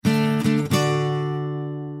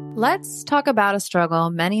Let's talk about a struggle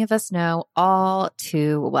many of us know all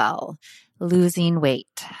too well, losing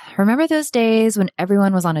weight. Remember those days when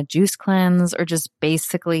everyone was on a juice cleanse or just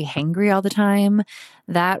basically hangry all the time?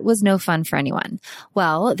 That was no fun for anyone.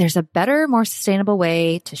 Well, there's a better, more sustainable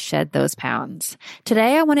way to shed those pounds.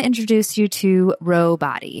 Today, I want to introduce you to Ro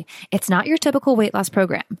Body. It's not your typical weight loss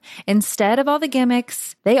program. Instead of all the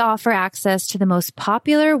gimmicks, they offer access to the most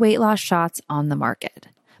popular weight loss shots on the market.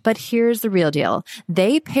 But here's the real deal.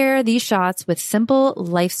 They pair these shots with simple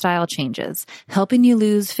lifestyle changes, helping you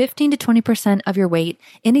lose 15 to 20% of your weight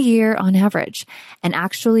in a year on average and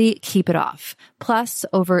actually keep it off. Plus,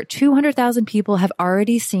 over 200,000 people have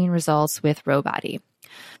already seen results with Ro Body.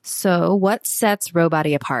 So what sets Ro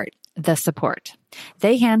Body apart? The support.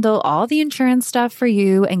 They handle all the insurance stuff for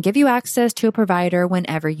you and give you access to a provider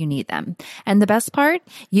whenever you need them. And the best part,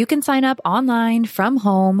 you can sign up online from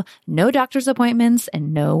home, no doctor's appointments,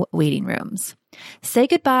 and no waiting rooms. Say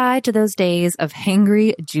goodbye to those days of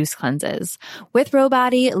hangry juice cleanses. With Ro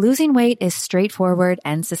Body, losing weight is straightforward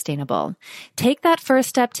and sustainable. Take that first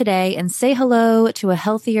step today and say hello to a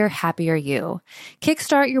healthier, happier you.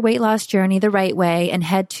 Kickstart your weight loss journey the right way and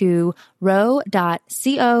head to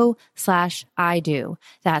ro.co/IDO.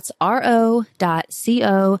 That's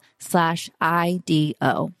ro.co/IDO.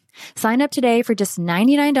 Sign up today for just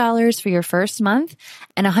 $99 for your first month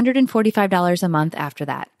and $145 a month after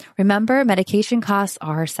that. Remember, medication costs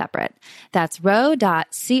are separate. That's ro.co/IDO.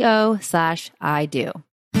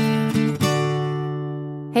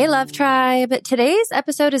 Hey, Love Tribe. Today's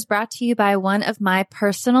episode is brought to you by one of my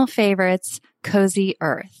personal favorites, Cozy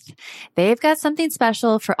Earth. They've got something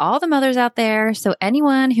special for all the mothers out there, so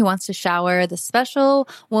anyone who wants to shower the special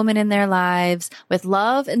woman in their lives with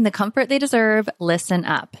love and the comfort they deserve, listen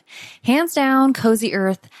up. Hands down, Cozy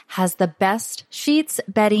Earth has the best sheets,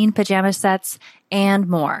 bedding, pajama sets, and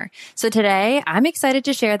more. So today, I'm excited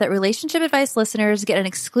to share that Relationship Advice listeners get an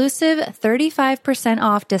exclusive 35%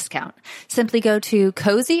 off discount. Simply go to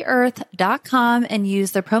CozyEarth.com and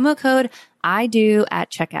use the promo code I do at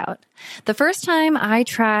checkout. The first time I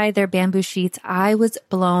tried their bamboo sheets, I was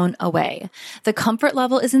blown away. The comfort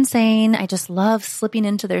level is insane. I just love slipping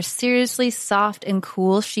into their seriously soft and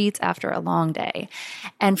cool sheets after a long day.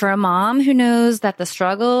 And for a mom who knows that the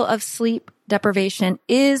struggle of sleep deprivation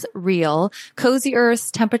is real, Cozy Earth's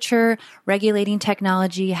temperature regulating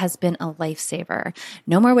technology has been a lifesaver.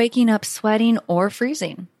 No more waking up sweating or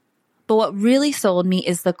freezing. But what really sold me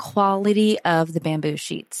is the quality of the bamboo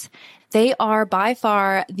sheets. They are by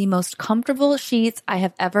far the most comfortable sheets I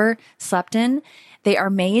have ever slept in. They are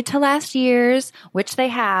made to last years, which they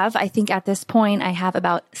have. I think at this point, I have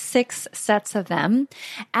about 6 sets of them.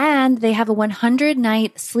 And they have a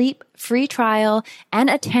 100-night sleep-free trial and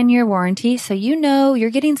a 10-year warranty. So you know you're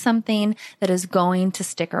getting something that is going to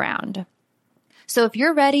stick around. So if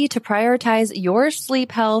you're ready to prioritize your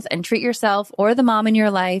sleep health and treat yourself or the mom in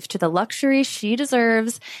your life to the luxury she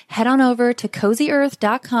deserves, head on over to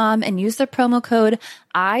CozyEarth.com and use the promo code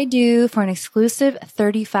I do for an exclusive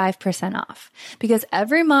 35% off. Because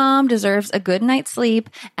every mom deserves a good night's sleep,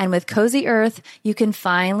 and with Cozy Earth, you can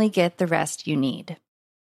finally get the rest you need.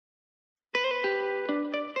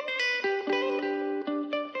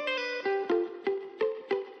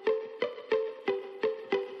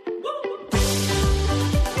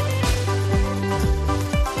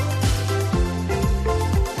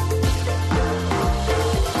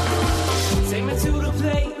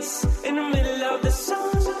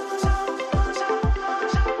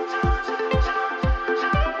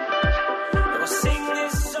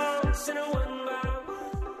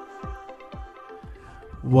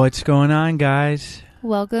 What's going on, guys?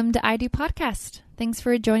 Welcome to I Do Podcast. Thanks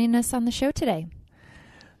for joining us on the show today.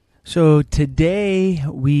 So today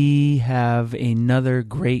we have another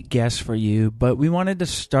great guest for you, but we wanted to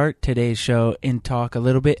start today's show and talk a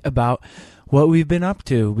little bit about what we've been up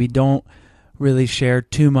to. We don't really share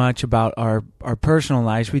too much about our personal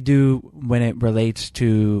lives. We do when it relates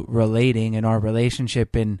to relating and our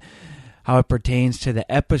relationship and how it pertains to the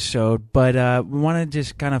episode, but we want to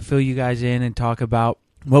just kind of fill you guys in and talk about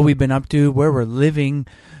what we've been up to, where we're living,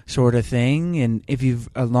 sort of thing. And if you've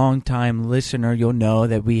a long-time listener, you'll know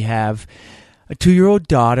that we have a 2-year-old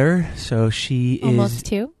daughter. So she is almost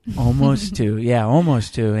 2. Almost 2. Yeah,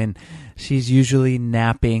 almost 2. And she's usually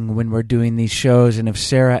napping when we're doing these shows. And if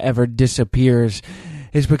Sarah ever disappears,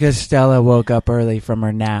 it's because Stella woke up early from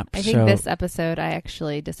her nap. I think this episode I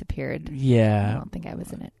actually disappeared. Yeah. I don't think I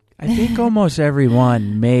was in it. I think almost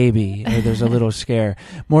everyone, maybe. Or there's a little scare.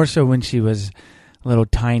 More so when she was a little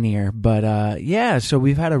tinier. But yeah, so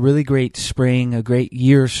we've had a really great spring, a great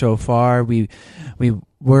year so far. We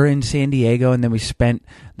were in San Diego, and then we spent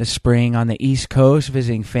the spring on the East Coast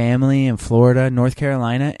visiting family in Florida, North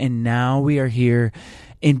Carolina, and now we are here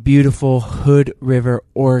in beautiful Hood River,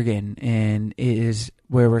 Oregon, and it is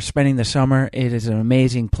where we're spending the summer. It is an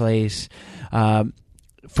amazing place.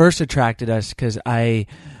 First attracted us because I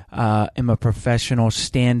am a professional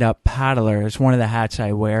stand-up paddler. It's one of the hats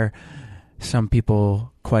I wear. Some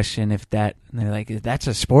people question if that, and they're like, that's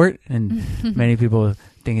a sport? And many people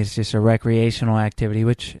think it's just a recreational activity,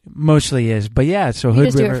 which mostly is. But yeah, so Hood River.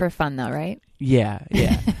 You just River, do it for fun though, right? Yeah.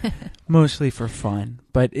 Mostly for fun.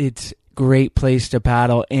 But it's great place to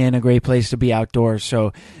paddle and a great place to be outdoors.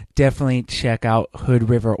 So definitely check out Hood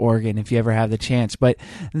River, Oregon if you ever have the chance. But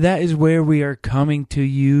that is where we are coming to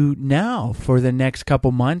you now for the next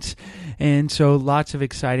couple months. And so lots of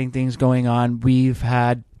exciting things going on. We've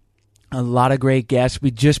had a lot of great guests.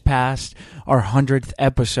 We just passed our 100th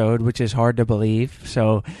episode, which is hard to believe.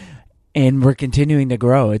 So, and we're continuing to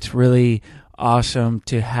grow. It's really awesome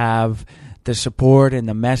to have the support and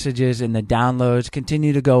the messages and the downloads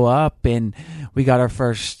continue to go up. And we got our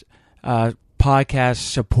first podcast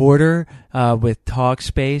supporter with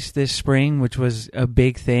Talkspace this spring, which was a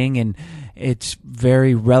big thing. And it's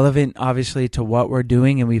very relevant, obviously, to what we're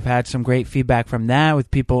doing. And we've had some great feedback from that with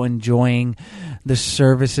people enjoying the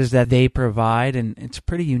services that they provide. And it's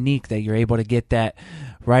pretty unique that you're able to get that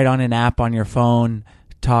right on an app on your phone,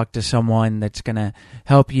 talk to someone that's going to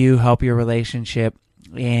help you, help your relationship.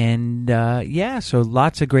 And yeah, so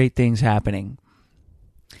lots of great things happening.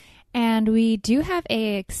 And we do have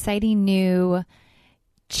a exciting new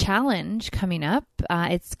challenge coming up.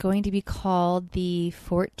 It's going to be called the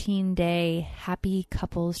 14-Day Happy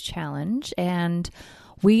Couples Challenge. And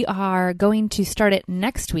we are going to start it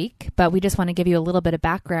next week, but we just want to give you a little bit of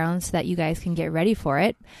background so that you guys can get ready for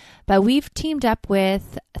it. But we've teamed up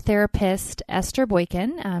with therapist Esther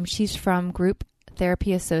Boykin. She's from Group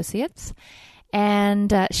Therapy Associates.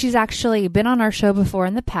 And she's actually been on our show before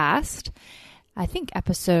in the past. I think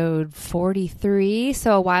episode 43,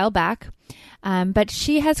 so a while back. But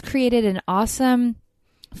she has created an awesome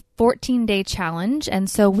 14-day challenge. And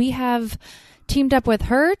so we have teamed up with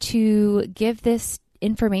her to give this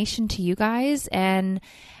information to you guys. And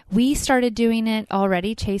we started doing it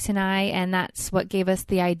already, Chase and I, and that's what gave us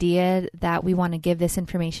the idea that we want to give this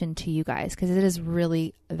information to you guys because it is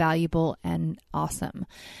really valuable and awesome.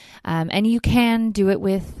 And you can do it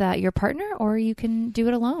with your partner or you can do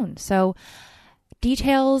it alone. So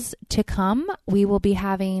details to come. We will be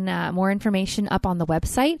having more information up on the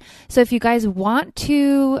website. So if you guys want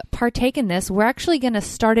to partake in this, we're actually going to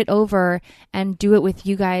start it over and do it with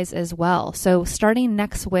you guys as well. So starting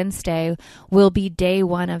next Wednesday will be day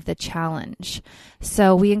one of the challenge.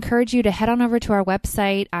 So we encourage you to head on over to our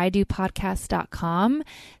website, idopodcast.com,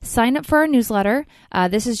 sign up for our newsletter.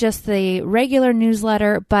 This is just the regular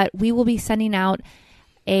newsletter, but we will be sending out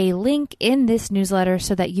a link in this newsletter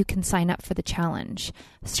so that you can sign up for the challenge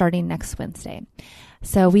starting next Wednesday.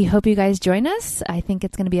 So we hope you guys join us. I think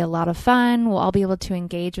it's going to be a lot of fun. We'll all be able to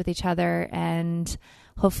engage with each other and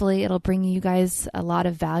hopefully it'll bring you guys a lot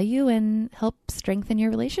of value and help strengthen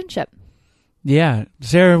your relationship. Yeah,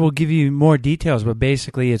 Sarah will give you more details, but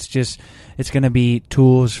basically it's going to be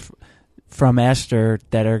tools from Esther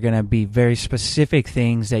that are going to be very specific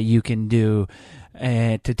things that you can do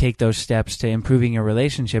to take those steps to improving your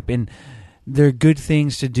relationship. And they're good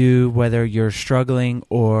things to do whether you're struggling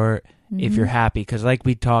or if you're happy. Because like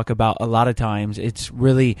we talk about a lot of times, it's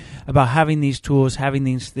really about having these tools, having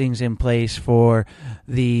these things in place for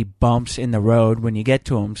the bumps in the road when you get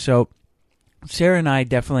to them. So Sarah and I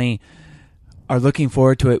definitely are looking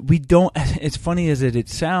forward to it. We don't, it's funny as it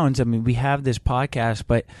sounds, I mean, we have this podcast,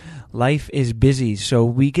 but life is busy. So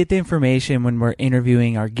we get the information when we're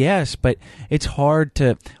interviewing our guests, but it's hard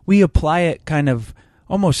we apply it kind of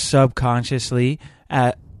almost subconsciously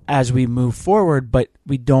as we move forward, but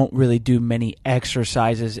we don't really do many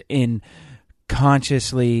exercises in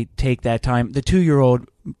consciously take that time. The 2-year-old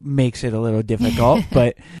makes it a little difficult,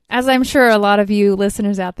 but as I'm sure a lot of you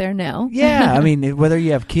listeners out there know. Yeah, I mean, whether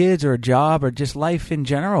you have kids or a job or just life in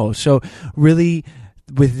general. So really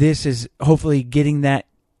with this is hopefully getting that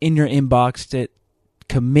in your inbox to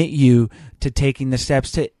commit you to taking the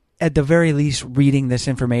steps to, at the very least, reading this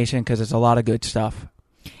information because it's a lot of good stuff.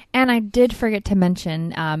 And I did forget to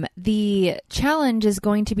mention, the challenge is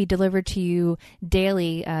going to be delivered to you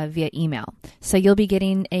daily via email. So you'll be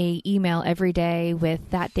getting an email every day with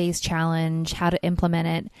that day's challenge, how to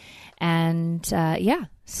implement it. And yeah,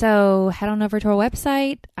 so head on over to our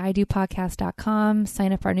website, idopodcast.com,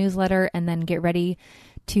 sign up for our newsletter, and then get ready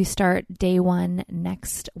to start day one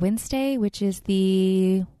next Wednesday, which is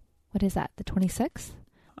the 26th?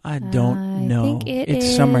 I don't know. I think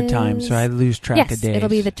it's summertime, so I lose track of days. Yes, it'll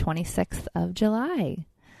be the 26th of July.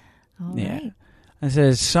 All right. I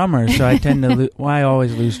said it's summer, so I tend to I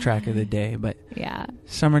always lose track of the day. But yeah,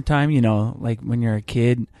 summertime, like when you're a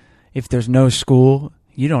kid, if there's no school,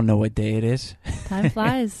 you don't know what day it is. Time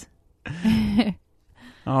flies.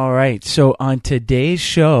 All right. So on today's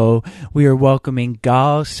show, we are welcoming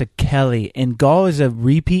Gal Sekeli. And Gal is a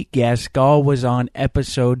repeat guest. Gal was on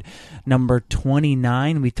episode number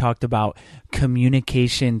 29. We talked about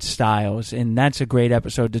communication styles, and that's a great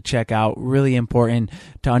episode to check out. Really important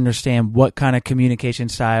to understand what kind of communication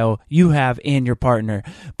style you have and your partner.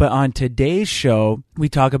 But on today's show, we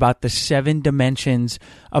talk about the 7 dimensions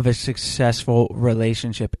of a successful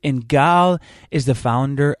relationship. And Gal is the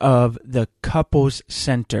founder of the Couples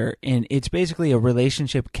Center, and it's basically a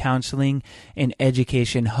relationship counseling and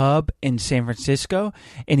education hub in San Francisco.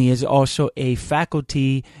 And he is also a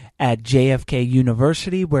faculty at JFK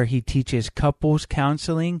University, where he teaches couples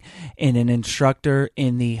counseling, and an instructor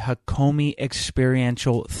in the Hakomi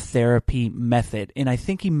experiential therapy method. And I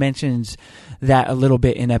think he mentions that a little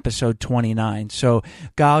bit in episode 29. So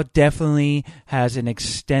Gal definitely has an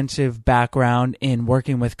extensive background in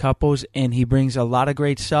working with couples, and he brings a lot of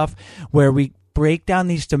great stuff where we break down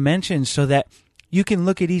these dimensions so that you can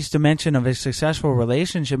look at each dimension of a successful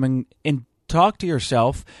relationship and talk to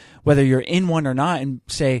yourself, whether you're in one or not, and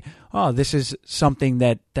say, oh, this is something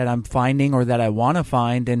that I'm finding or that I want to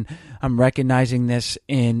find, and I'm recognizing this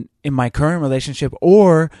in my current relationship.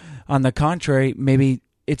 Or on the contrary, maybe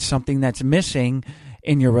it's something that's missing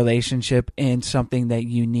in your relationship and something that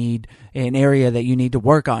you need, an area that you need to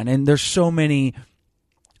work on. And there's so many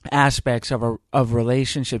aspects of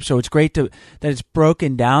relationships. So it's great that it's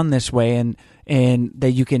broken down this way, and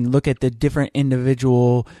that you can look at the different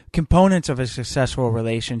individual components of a successful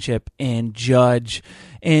relationship and judge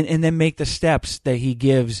and then make the steps that he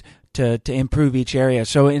gives to improve each area.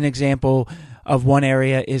 So an example of one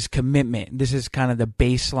area is commitment. This is kind of the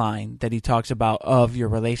baseline that he talks about of your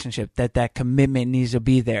relationship, that commitment needs to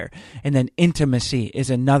be there. And then intimacy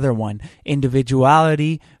is another one.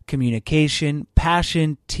 Individuality, communication,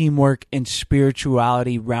 passion, teamwork, and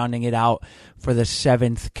spirituality, rounding it out for the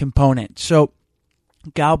 7th component. So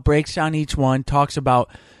Gal breaks down each one, talks about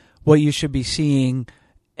what you should be seeing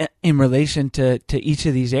in relation to each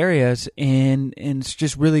of these areas, and it's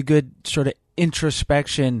just really good sort of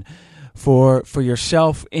introspection for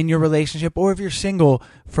yourself in your relationship, or if you're single,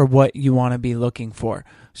 for what you want to be looking for.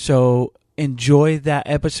 So enjoy that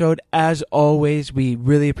episode. As always, we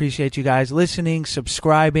really appreciate you guys listening,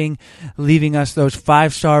 subscribing, leaving us those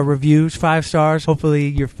 5-star reviews. 5 stars. Hopefully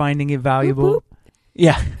you're finding it valuable. Whoop, whoop.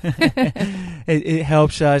 Yeah. it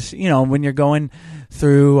helps us, when you're going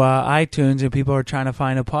through iTunes and people are trying to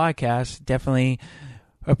find a podcast. Definitely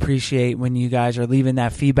appreciate when you guys are leaving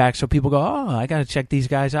that feedback, so people go, oh, I got to check these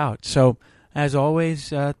guys out. So as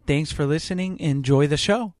always, thanks for listening. Enjoy the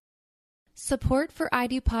show. Support for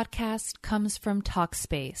ID Podcast comes from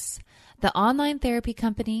Talkspace, the online therapy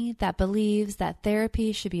company that believes that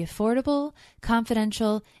therapy should be affordable,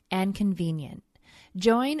 confidential, and convenient.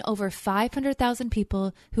 Join over 500,000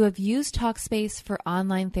 people who have used Talkspace for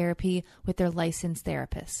online therapy with their licensed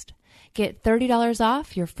therapist. Get $30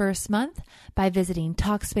 off your first month by visiting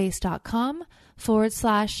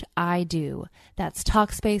Talkspace.com/I do. That's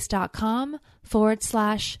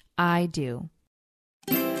Talkspace.com/I do.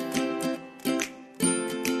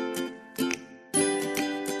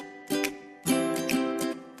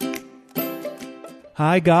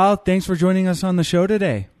 Hi, Gal. Thanks for joining us on the show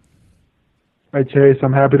today. Hi, Chase.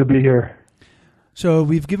 I'm happy to be here. So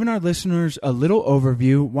we've given our listeners a little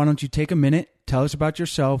overview. Why don't you take a minute, tell us about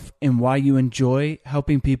yourself and why you enjoy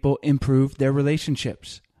helping people improve their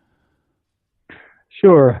relationships?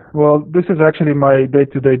 Sure. Well, this is actually my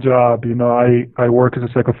day-to-day job. I work as a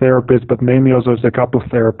psychotherapist, but mainly also as a couple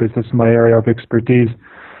therapist. That's my area of expertise.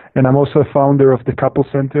 And I'm also a founder of the Couple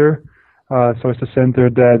Center. So it's a center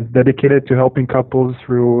that's dedicated to helping couples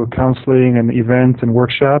through counseling and events and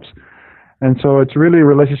workshops. And so it's really,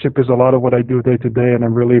 relationship is a lot of what I do day to day, and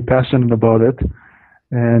I'm really passionate about it.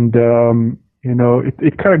 And,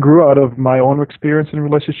 it kind of grew out of my own experience in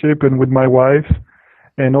relationship and with my wife,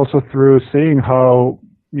 and also through seeing how,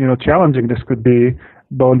 challenging this could be,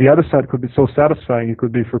 but on the other side could be so satisfying it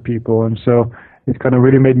could be for people. And so it kind of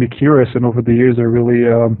really made me curious. And over the years, I really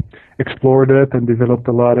explored it and developed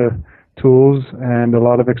a lot of tools and a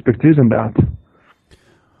lot of expertise in that.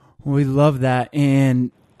 We love that. And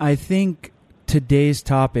I think today's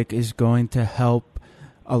topic is going to help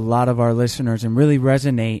a lot of our listeners and really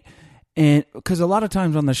resonate. And because a lot of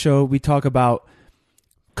times on the show, we talk about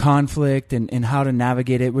conflict and how to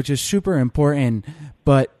navigate it, which is super important.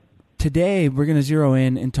 But today we're going to zero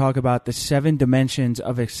in and talk about the 7 dimensions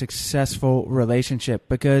of a successful relationship,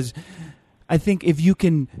 because I think if you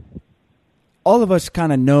can, all of us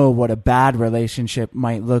kind of know what a bad relationship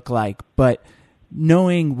might look like, but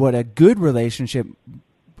knowing what a good relationship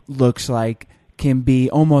looks like can be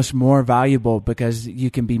almost more valuable, because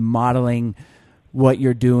you can be modeling what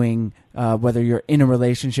you're doing, whether you're in a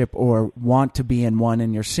relationship or want to be in one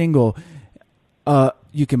and you're single.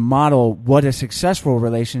 You can model what a successful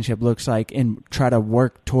relationship looks like and try to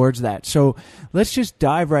work towards that. So let's just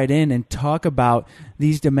dive right in and talk about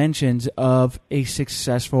these dimensions of a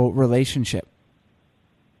successful relationship.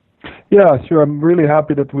 Yeah, sure. I'm really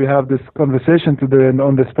happy that we have this conversation today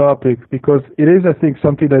on this topic, because it is, I think,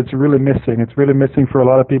 something that's really missing. It's really missing for a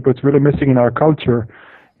lot of people. It's really missing in our culture.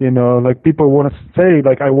 Like people want to say,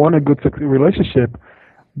 like, I want a good relationship,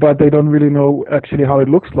 but they don't really know actually how it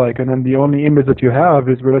looks like. And then the only image that you have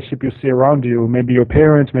is relationship you see around you, maybe your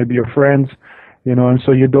parents, maybe your friends, and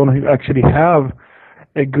so you don't actually have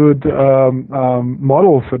a good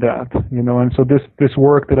model for that, and so this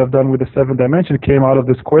work that I've done with the 7 dimension came out of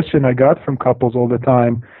this question I got from couples all the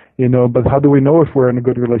time, but how do we know if we're in a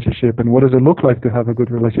good relationship, and what does it look like to have a good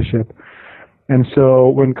relationship? And so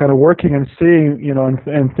when kind of working and seeing,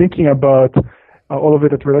 and thinking about all of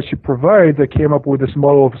it that relationship provides, I came up with this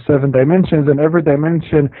model of 7 dimensions, and every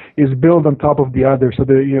dimension is built on top of the other. So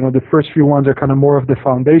the first few ones are kind of more of the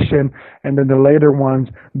foundation, and then the later ones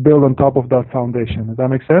build on top of that foundation. Does that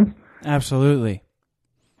make sense? Absolutely.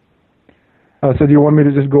 So do you want me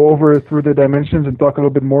to just go over through the dimensions and talk a little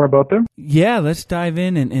bit more about them? Yeah, let's dive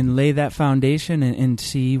in and lay that foundation and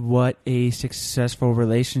see what a successful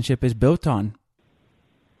relationship is built on.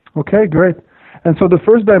 Okay, great. And so the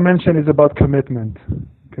first dimension is about commitment,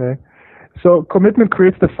 okay? So commitment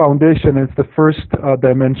creates the foundation. It's the first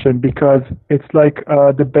dimension, because it's like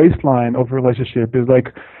the baseline of relationship. Is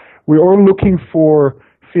like we're all looking for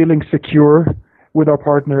feeling secure with our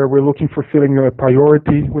partner. We're looking for feeling a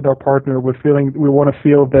priority with our partner. We want to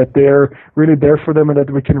feel that they're really there for them and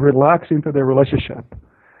that we can relax into their relationship.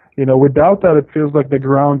 Without that, it feels like the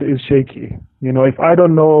ground is shaky. If I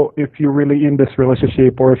don't know if you're really in this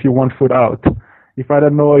relationship or if you want foot out, if I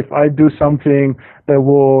don't know if I do something that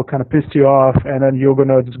will kind of piss you off and then you're going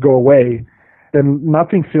to just go away, then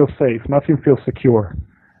nothing feels safe, nothing feels secure.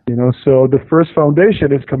 So the first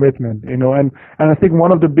foundation is commitment, and I think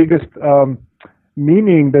one of the biggest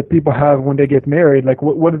meaning that people have when they get married, like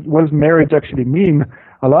what does marriage actually mean?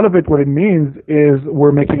 A lot of it, what it means is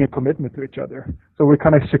we're making a commitment to each other. So we're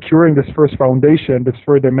kind of securing this first foundation, this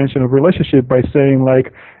first dimension of relationship by saying,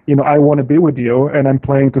 like, I want to be with you and I'm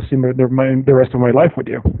planning to see the rest of my life with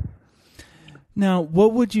you. Now,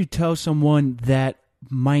 what would you tell someone that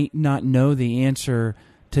might not know the answer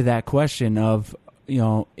to that question of,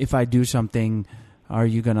 if I do something, are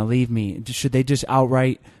you going to leave me? Should they just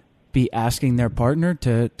outright be asking their partner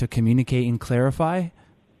to communicate and clarify?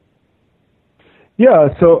 Yeah,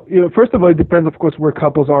 so first of all, it depends, of course, where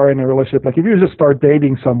couples are in a relationship. Like if you just start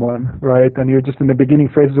dating someone, right, and you're just in the beginning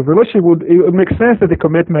phases of a relationship, it would make sense that the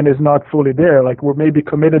commitment is not fully there. Like we're maybe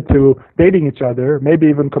committed to dating each other, maybe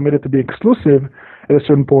even committed to be exclusive at a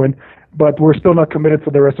certain point, but we're still not committed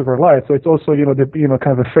for the rest of our life. So it's also kind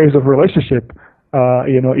of a phase of relationship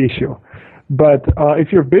issue. But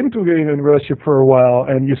if you've been in a relationship for a while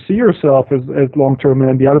and you see yourself as long-term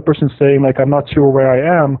and the other person's saying, like, I'm not sure where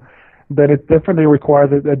I am, then it definitely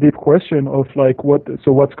requires a deep question of, like,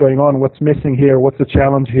 what's going on? What's missing here? What's the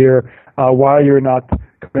challenge here? Why you're not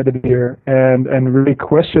committed here? And really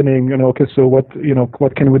questioning, okay, so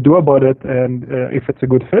what can we do about it? And if it's a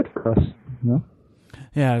good fit for us.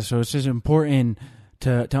 Yeah, so it's just important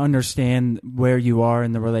to understand where you are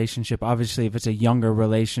in the relationship. Obviously, if it's a younger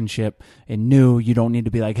relationship and new, you don't need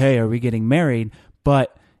to be like, hey, are we getting married?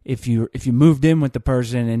 But if you moved in with the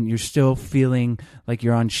person and you're still feeling like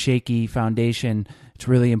you're on shaky foundation, it's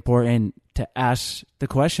really important to ask the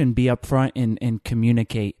question, be upfront and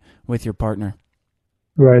communicate with your partner.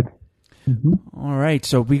 Right. Mm-hmm. All right.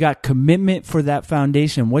 So we got commitment for that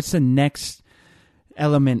foundation. What's the next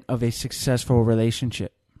element of a successful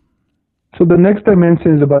relationship? So the next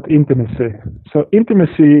dimension is about intimacy. So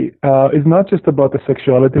intimacy is not just about the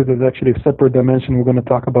sexuality. There's actually a separate dimension. We're going to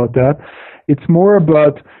talk about that. It's more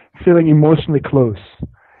about feeling emotionally close.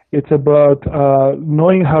 It's about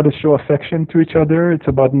knowing how to show affection to each other. It's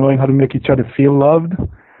about knowing how to make each other feel loved.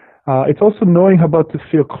 It's also knowing how to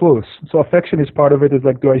feel close. So affection is part of it. It's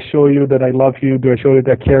like, do I show you that I love you? Do I show you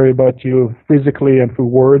that I care about you physically and through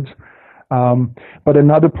words? But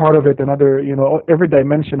another part of it, every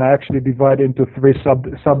dimension I actually divide into three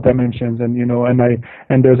sub dimensions,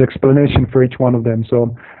 and there's explanation for each one of them.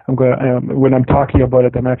 So I'm going when I'm talking about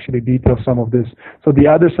it, I'm actually detail some of this. So the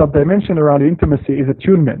other sub dimension around intimacy is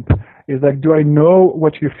attunement. Is like, do I know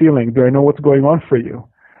what you're feeling? Do I know what's going on for you?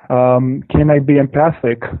 Can I be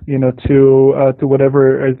empathic, to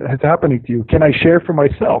whatever is happening to you? Can I share for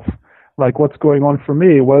myself? Like what's going on for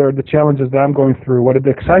me, what are the challenges that I'm going through, what are the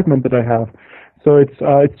excitement that I have. So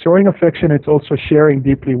it's showing affection, it's also sharing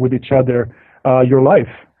deeply with each other your life,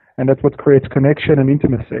 and that's what creates connection and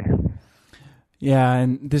intimacy. Yeah,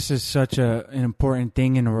 and this is such an important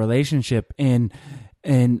thing in a relationship, and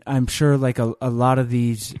I'm sure like a lot of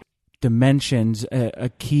these dimensions,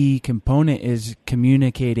 a key component is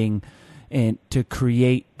communicating and to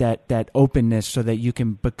create that openness so that you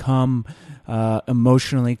can become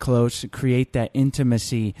emotionally close, create that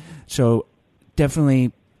intimacy. So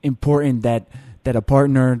definitely important that a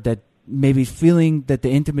partner that maybe feeling that the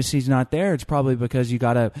intimacy is not there, it's probably because you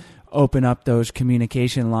got to open up those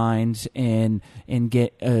communication lines and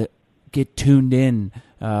get tuned in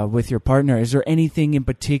with your partner. Is there anything in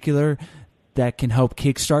particular that can help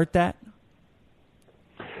kickstart that?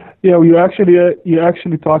 Yeah, you're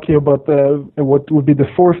actually talking about what would be the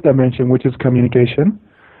fourth dimension, which is communication.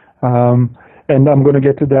 And I'm going to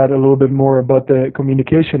get to that a little bit more about the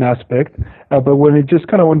communication aspect. But when it just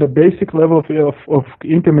kind of on the basic level of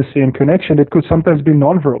intimacy and connection, it could sometimes be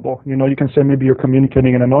nonverbal. You can say maybe you're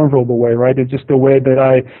communicating in a nonverbal way, right? It's just the way that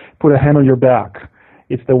I put a hand on your back.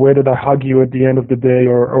 It's the way that I hug you at the end of the day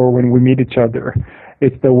or when we meet each other.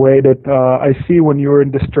 It's the way that I see when you're in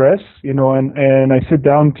distress, and I sit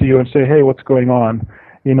down to you and say, hey, what's going on?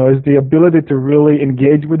 Is the ability to really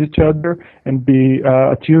engage with each other and be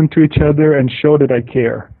attuned to each other and show that I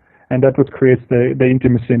care. And that's what creates the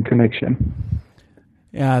intimacy and connection.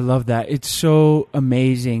 Yeah, I love that. It's so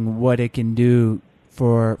amazing what it can do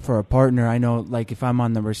for a partner. I know, like, if I'm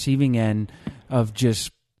on the receiving end of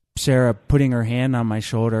just Sarah putting her hand on my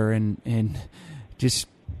shoulder and just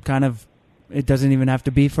kind of, it doesn't even have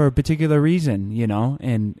to be for a particular reason,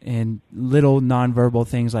 and little nonverbal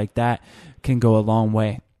things like that can go a long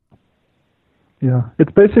way. Yeah,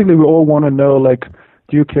 it's basically we all want to know, like,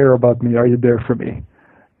 do you care about me? Are you there for me?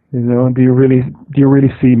 Do you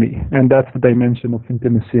really see me? And that's the dimension of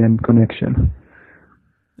intimacy and connection.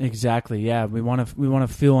 Exactly. Yeah, we want to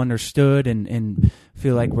feel understood and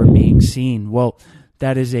feel like we're being seen. Well,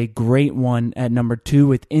 that is a great one at number 2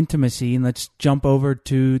 with intimacy, and let's jump over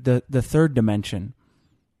to the third dimension.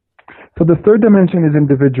 So the third dimension is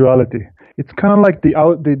individuality. It's kind of like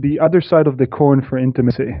the other side of the coin for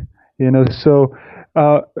intimacy. So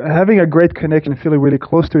having a great connection, feeling really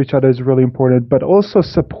close to each other is really important, but also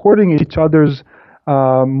supporting each other's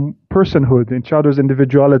personhood, each other's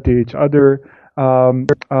individuality, each other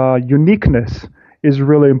uniqueness is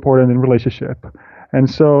really important in relationship. And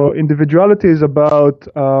so individuality is about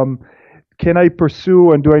can I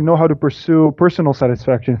pursue and do I know how to pursue personal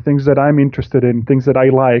satisfaction, things that I'm interested in, things that I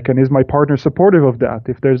like, and is my partner supportive of that?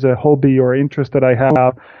 If there's a hobby or interest that I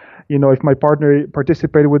have, if my partner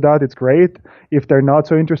participated with that, it's great. If they're not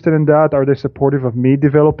so interested in that, are they supportive of me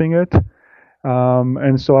developing it?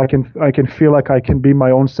 And so I can feel like I can be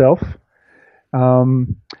my own self.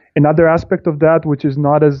 Another aspect of that, which is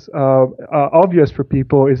not as obvious for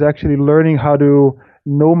people, is actually learning how to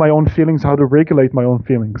know my own feelings, how to regulate my own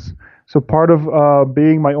feelings. So part of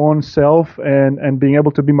being my own self and being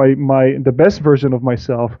able to be the best version of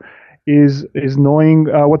myself is knowing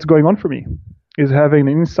what's going on for me, is having an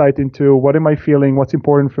insight into what am I feeling, what's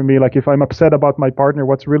important for me. Like if I'm upset about my partner,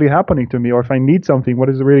 what's really happening to me, or if I need something, what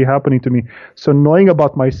is really happening to me. So knowing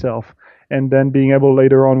about myself, and then being able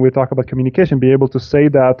later on, we talk about communication, be able to say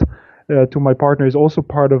that to my partner is also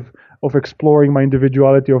part of exploring my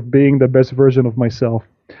individuality, of being the best version of myself.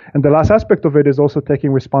 And the last aspect of it is also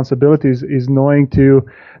taking responsibilities, is knowing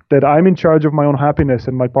that I'm in charge of my own happiness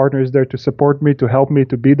and my partner is there to support me, to help me,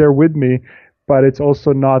 to be there with me. But it's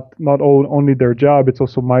also not only their job, it's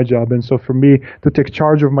also my job. And so for me to take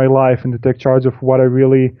charge of my life and to take charge of what I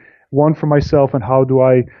really want for myself and how do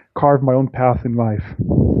I carve my own path in life.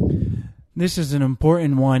 This is an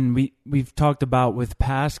important one. We've talked about with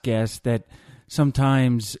past guests that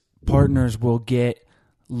sometimes partners will get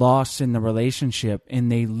lost in the relationship and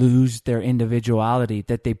they lose their individuality,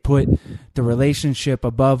 that they put the relationship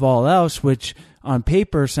above all else, which on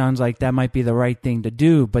paper sounds like that might be the right thing to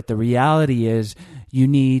do. But the reality is you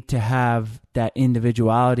need to have that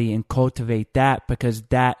individuality and cultivate that, because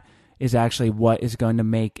that is actually what is going to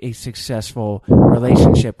make a successful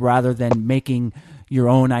relationship, rather than making your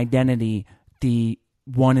own identity the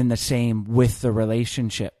one and the same with the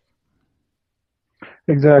relationship.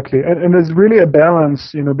 Exactly. And there's really a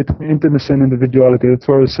balance, between intimacy and individuality. That's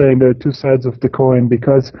what I was saying. There are two sides of the coin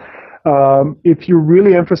because if you're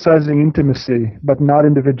really emphasizing intimacy but not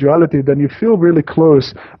individuality, then you feel really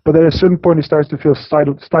close. But at a certain point, it starts to feel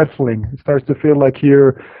stifling. It starts to feel like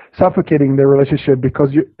you're suffocating the relationship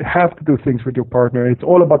because you have to do things with your partner. It's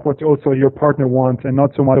all about what also your partner wants and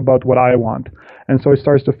not so much about what I want. And so it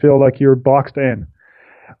starts to feel like you're boxed in.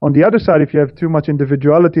 On the other side, if you have too much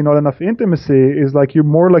individuality, not enough intimacy, is like you're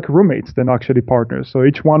more like roommates than actually partners. So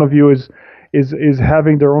each one of you is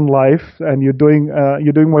having their own life, and you're doing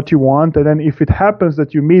what you want. And then if it happens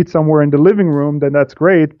that you meet somewhere in the living room, then that's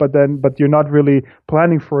great. But you're not really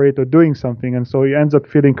planning for it or doing something, and so it ends up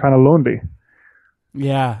feeling kind of lonely.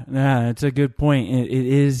 Yeah, that's a good point. It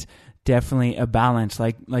is definitely a balance,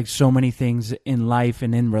 like so many things in life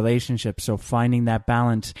and in relationships. So finding that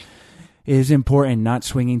balance is important, not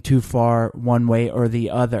swinging too far one way or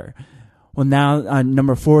the other. Well, now,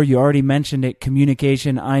 number 4, you already mentioned it,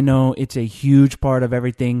 communication. I know it's a huge part of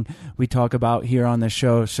everything we talk about here on the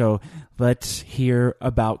show. So let's hear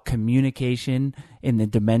about communication and the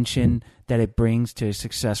dimension that it brings to a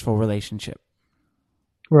successful relationship.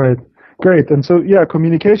 Right. Great. And so,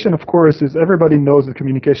 communication, of course, everybody knows that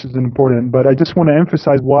communication is important, but I just want to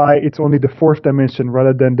emphasize why it's only the 4th dimension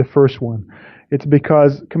rather than the first one. It's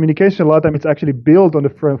because communication, a lot of time, it's actually built on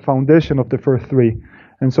the foundation of the first 3.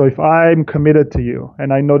 And so if I'm committed to you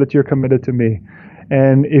and I know that you're committed to me,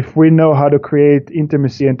 and if we know how to create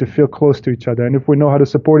intimacy and to feel close to each other, and if we know how to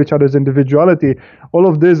support each other's individuality, all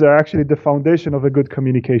of these are actually the foundation of a good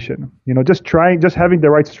communication. Just having the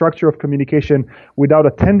right structure of communication without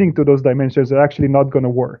attending to those dimensions are actually not going to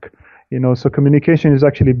work. So communication is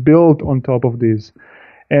actually built on top of these.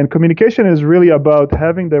 And communication is really about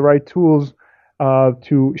having the right tools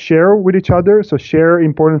to share with each other, so share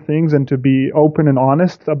important things and to be open and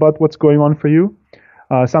honest about what's going on for you.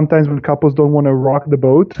 Sometimes when couples don't want to rock the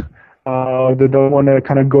boat, they don't want to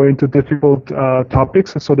kind of go into difficult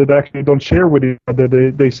topics, so they actually don't share with each other.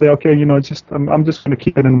 They say, okay, I'm just going to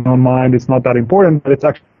keep it in my mind. It's not that important, but it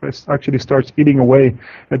actually starts eating away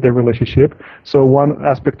at their relationship. So one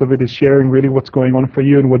aspect of it is sharing really what's going on for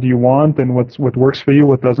you and what do you want and what works for you,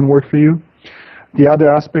 what doesn't work for you. The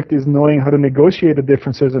other aspect is knowing how to negotiate the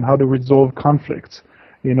differences and how to resolve conflicts.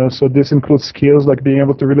 So this includes skills like being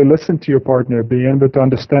able to really listen to your partner, being able to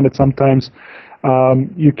understand that sometimes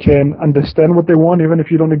you can understand what they want even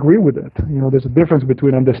if you don't agree with it. There's a difference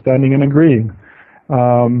between understanding and agreeing.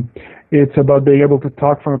 It's about being able to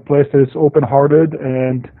talk from a place that is open-hearted,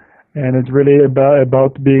 and it's really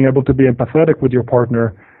about being able to be empathetic with your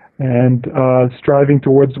partner and striving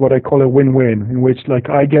towards what I call a win-win, in which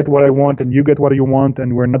like I get what I want and you get what you want,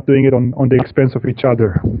 and we're not doing it on the expense of each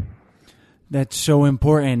other. That's so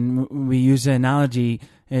important. We use the analogy,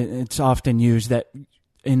 it's often used, that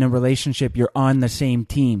in a relationship you're on the same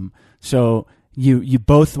team. So you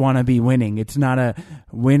both want to be winning. It's not a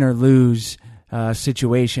win or lose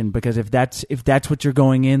situation, because if that's what you're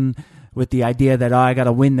going in with, the idea that I got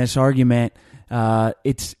to win this argument,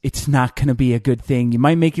 it's not going to be a good thing. You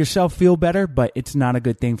might make yourself feel better, but it's not a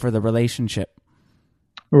good thing for the relationship.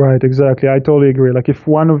 Right, exactly. I totally agree. Like if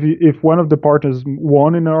one of the partners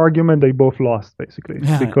won in an argument, they both lost, basically,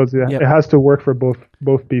 because it has to work for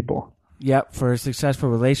both people. Yep, for a successful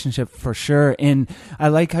relationship, for sure. And I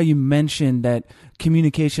like how you mentioned that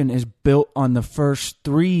communication is built on the first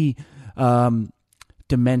 3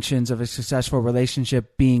 dimensions of a successful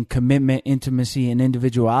relationship, being commitment, intimacy, and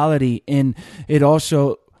individuality. And it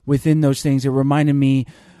also, within those things, it reminded me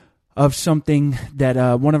of something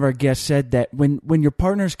that one of our guests said, that when your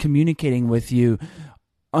partner's communicating with you,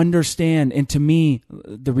 understand, and to me,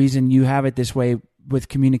 the reason you have it this way with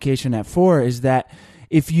communication at 4 is that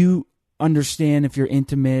if you understand, if you're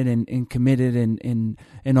intimate and committed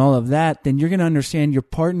and all of that, then you're going to understand your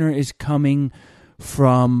partner is coming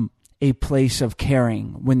from a place of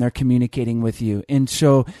caring when they're communicating with you. And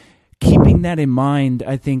so keeping that in mind,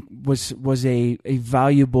 I think was a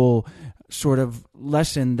valuable sort of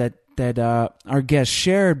lesson that our guest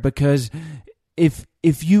shared, because if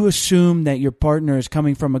you assume that your partner is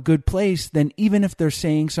coming from a good place, then even if they're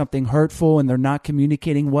saying something hurtful and they're not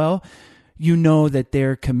communicating well, you know that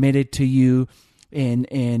they're committed to you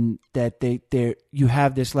and that you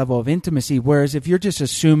have this level of intimacy. Whereas if you're just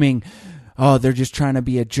assuming, oh, they're just trying to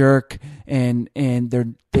be a jerk and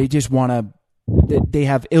they just want to, they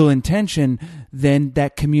have ill intention, then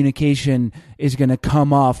that communication is going to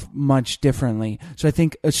come off much differently. So I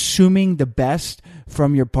think assuming the best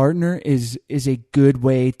from your partner is a good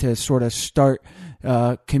way to sort of start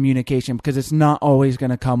communication, because it's not always going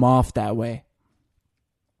to come off that way.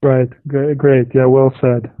 Right. Great. Yeah, well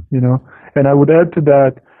said. And I would add to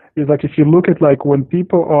that is like if you look at like when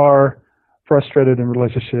people are frustrated in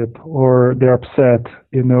relationship or they're upset,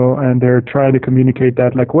 and they're trying to communicate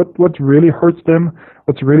that, like what really hurts them,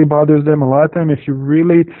 what really bothers them, a lot of time, if you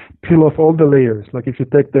really peel off all the layers, like if you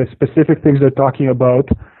take the specific things they're talking about,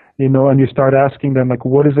 and you start asking them, like,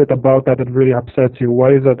 what is it about that really upsets you?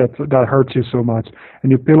 Why is that hurts you so much?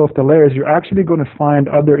 And you peel off the layers, you're actually going to find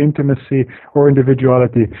other intimacy or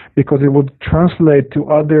individuality, because it will translate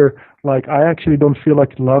to other, like, I actually don't feel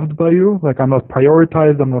like loved by you. Like, I'm not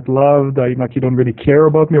prioritized. I'm not loved. Like, you don't really care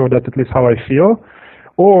about me, or that's at least how I feel.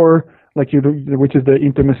 Or, like, which is the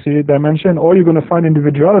intimacy dimension. Or you're going to find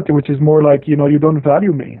individuality, which is more like, you don't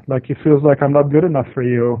value me. Like, it feels like I'm not good enough for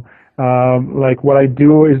you. Like, what I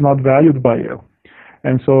do is not valued by you.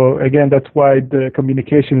 And so, again, that's why the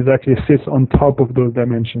communication is actually sits on top of those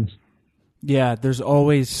dimensions. Yeah, there's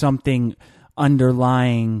always something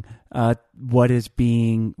underlying what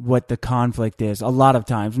the conflict is. A lot of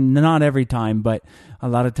times, not every time, but a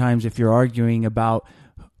lot of times if you're arguing about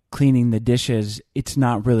cleaning the dishes, it's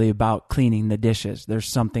not really about cleaning the dishes. There's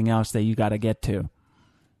something else that you got to get to.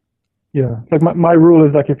 Yeah, like my rule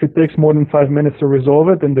is like if it takes more than 5 minutes to resolve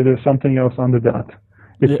it, then there's something else under that.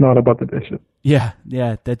 It's not about the dishes. Yeah,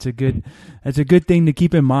 that's a good thing to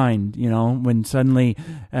keep in mind. When suddenly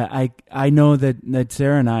I know that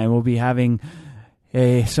Sarah and I will be having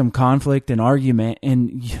some conflict and argument,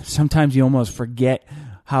 and sometimes you almost forget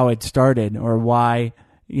how it started or why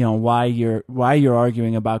you're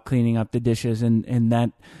arguing about cleaning up the dishes, and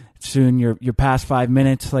that soon you're past 5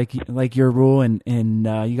 minutes, like your rule, and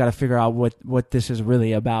you got to figure out what this is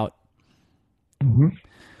really about. Mm-hmm.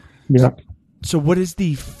 Yeah. So what is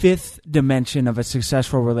the fifth dimension of a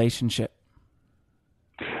successful relationship?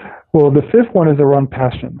 Well, the fifth one is around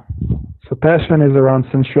passion. So passion is around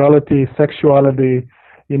sensuality, sexuality,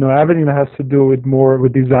 everything that has to do with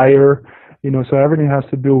desire, so everything has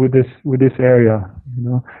to do with this area,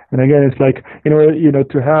 And again, it's like,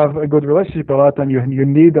 to have a good relationship, a lot of time you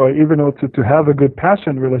need, or even to have a good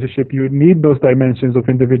passion relationship, you need those dimensions of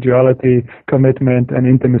individuality, commitment, and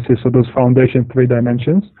intimacy. So those foundation 3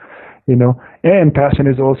 dimensions, and passion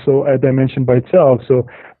is also a dimension by itself. So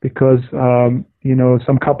because,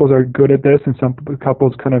 some couples are good at this and some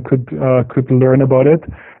couples kind of could learn about it.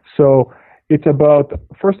 So it's about,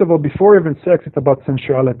 first of all, before even sex, it's about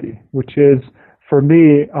sensuality, which is, for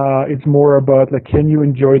me, it's more about, like, can you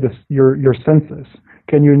enjoy your senses?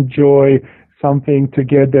 Can you enjoy something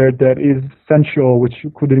together that is sensual, which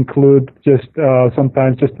could include just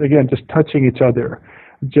sometimes just touching each other,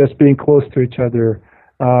 just being close to each other,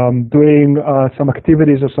 doing some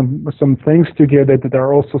activities or some things together that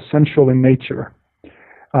are also sensual in nature.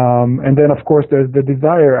 And then, of course, there's the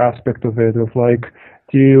desire aspect of it, of like,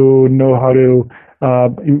 do you know how to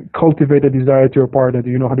cultivate a desire to your partner?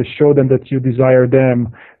 Do you know how to show them that you desire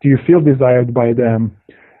them? Do you feel desired by them?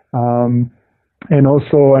 And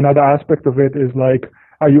also another aspect of it is like,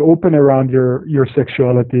 are you open around your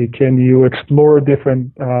sexuality? Can you explore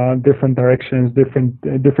different directions,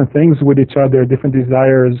 different things with each other, different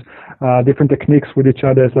desires, different techniques with each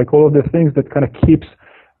other? It's like all of the things that kind of keeps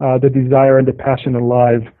the desire and the passion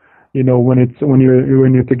alive, when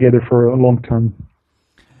you're together for a long term.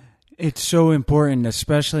 It's so important,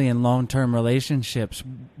 especially in long-term relationships.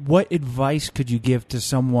 What advice could you give to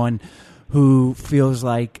someone who feels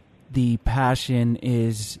like the passion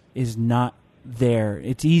is not there?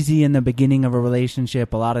 It's easy in the beginning of a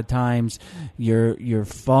relationship. A lot of times you're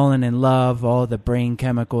falling in love, all the brain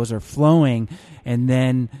chemicals are flowing, and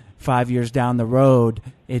then 5 years down the road,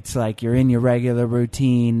 it's like you're in your regular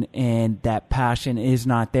routine and that passion is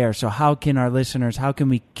not there. So how can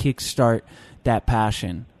we kickstart that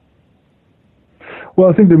passion? Well,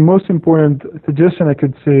 I think the most important suggestion I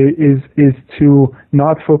could say is to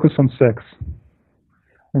not focus on sex.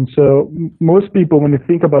 And so most people, when they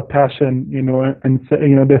think about passion,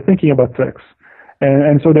 they're thinking about sex.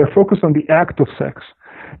 And so they're focused on the act of sex.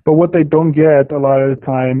 But what they don't get a lot of the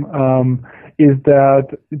time is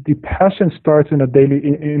that the passion starts in a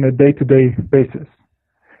day-to-day basis.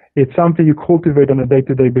 It's something you cultivate on a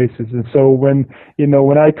day-to-day basis. And so when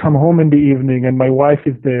I come home in the evening and my wife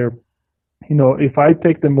is there, if I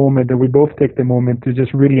take the moment and we both take the moment to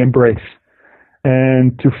just really embrace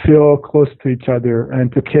and to feel close to each other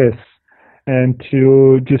and to kiss and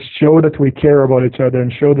to just show that we care about each other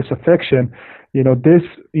and show this affection, this,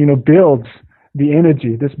 builds the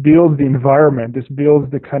energy, this builds the environment, this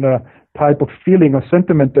builds the kind of type of feeling or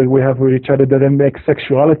sentiment that we have with each other that then makes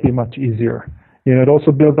sexuality much easier. It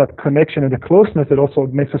also builds that connection and the closeness. It also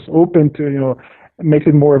makes us open to, makes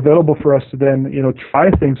it more available for us to then,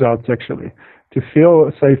 try things out sexually, to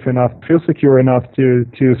feel safe enough, feel secure enough to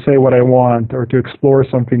say what I want or to explore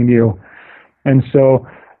something new. And so,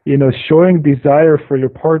 showing desire for your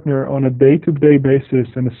partner on a day-to-day basis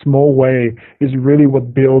in a small way is really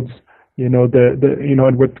what builds, and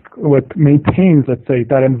what maintains, let's say,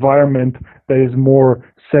 that environment that is more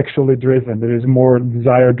sexually driven, that is more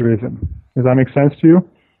desire driven. Does that make sense to you?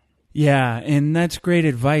 Yeah, and that's great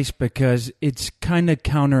advice because it's kind of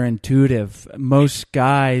counterintuitive. Most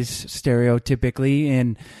guys,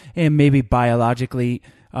 stereotypically and maybe biologically,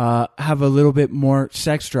 have a little bit more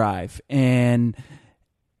sex drive, and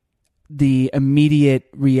the immediate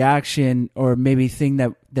reaction or maybe thing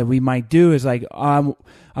that we might do is like, I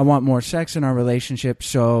want more sex in our relationship,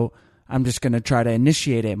 so I'm just going to try to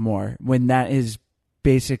initiate it more, when that is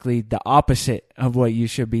basically the opposite of what you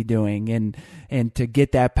should be doing. And to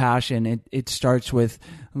get that passion, it starts with,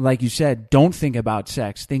 like you said, don't think about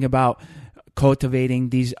sex. Think about cultivating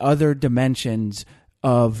these other dimensions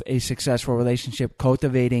of a successful relationship,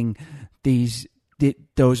 cultivating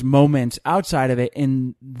those moments outside of it,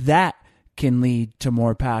 and that can lead to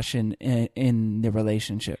more passion in the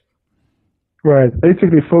relationship. Right.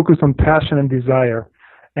 Basically focus on passion and desire,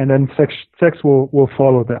 and then sex will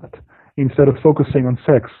follow that, instead of focusing on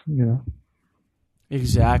sex,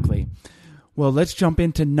 Exactly. Well, let's jump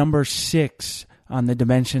into number 6 on the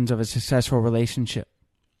dimensions of a successful relationship.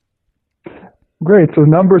 Great. So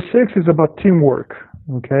number 6 is about teamwork.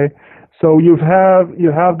 Okay. So you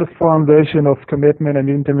have the foundation of commitment and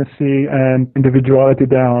intimacy and individuality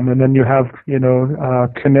down, and then you have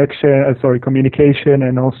communication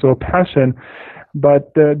and also passion.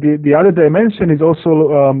 But the other dimension is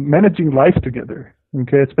also managing life together.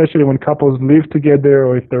 Okay, especially when couples live together,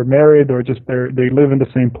 or if they're married, or just they live in the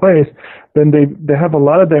same place, then they have a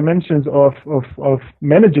lot of dimensions of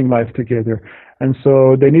managing life together, and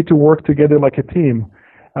so they need to work together like a team,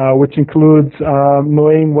 which includes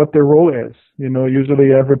knowing what their role is.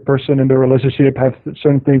 Usually every person in the relationship has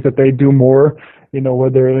certain things that they do more.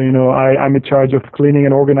 Whether I'm in charge of cleaning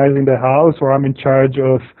and organizing the house, or I'm in charge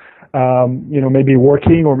of maybe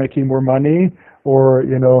working or making more money, or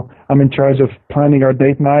I'm in charge of planning our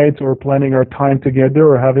date nights or planning our time together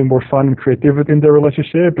or having more fun and creativity in the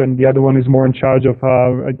relationship, and the other one is more in charge of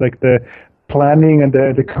like the planning and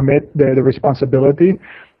the responsibility.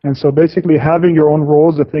 And so basically having your own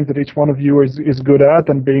roles, the things that each one of you is good at,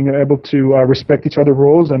 and being able to respect each other's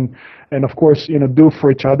roles, and of course do for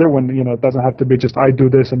each other when it doesn't have to be just I do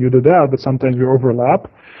this and you do that, but sometimes we overlap.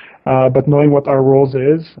 But knowing what our roles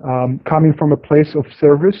is, coming from a place of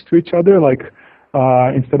service to each other, like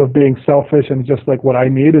instead of being selfish and just like what I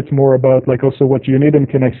need, it's more about like also what you need, and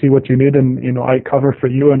can I see what you need, and I cover for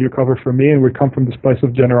you and you cover for me, and we come from this place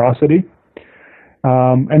of generosity.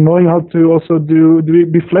 And knowing how to also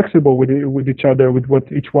be flexible with each other, with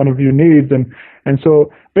what each one of you needs, and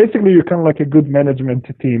so basically you're kind of like a good management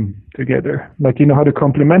team together. Like how to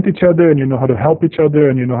complement each other, and how to help each other,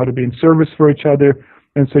 and how to be in service for each other,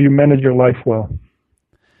 and so you manage your life well.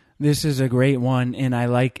 This is a great one, and I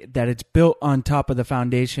like that it's built on top of the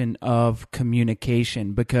foundation of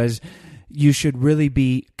communication, because you should really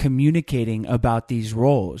be communicating about these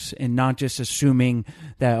roles and not just assuming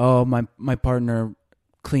that, oh, my partner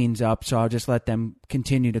cleans up, so I'll just let them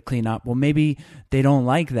continue to clean up. Well, maybe they don't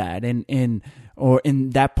like that, and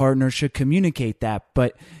that partner should communicate that.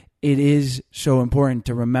 But it is so important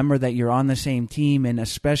to remember that you're on the same team, and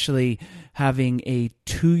especially having a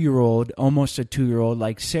 2-year-old, almost a 2-year-old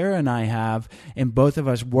like Sarah and I have, and both of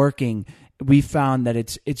us working, we found that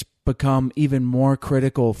it's become even more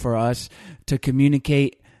critical for us to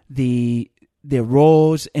communicate the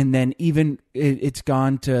roles, and then even it's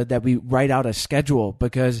gone to that we write out a schedule,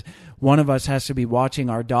 because one of us has to be watching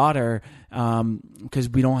our daughter because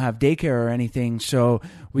we don't have daycare or anything, so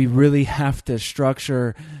we really have to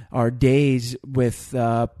structure our days with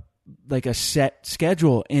like a set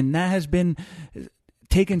schedule, and that has been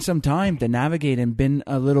taken some time to navigate and been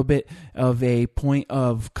a little bit of a point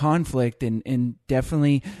of conflict, and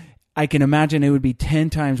definitely I can imagine it would be 10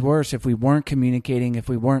 times worse if we weren't communicating, if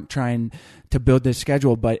we weren't trying to build this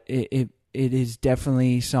schedule. But it is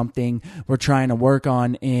definitely something we're trying to work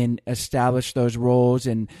on and establish those roles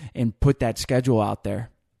and put that schedule out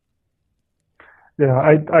there. Yeah,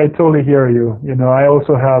 I totally hear you. I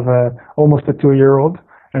also have almost a 2-year-old,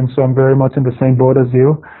 and so I'm very much in the same boat as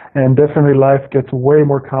you. And definitely life gets way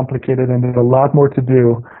more complicated, and there's a lot more to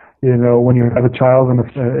do, when you have a child, and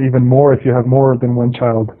even more if you have more than one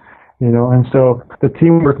child. And so the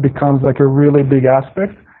teamwork becomes like a really big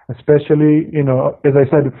aspect, especially, as I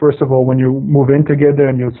said, first of all, when you move in together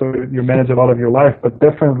and you manage a lot of your life, but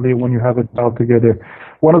definitely when you have a child together.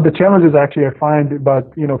 one of the challenges actually I find,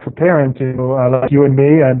 but for parents, like you and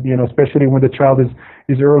me, and especially when the child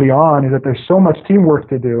is early on, is that there's so much teamwork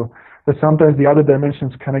to do that sometimes the other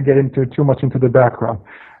dimensions kind of get too much into the background.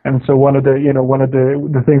 And so one of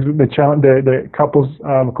the things the couples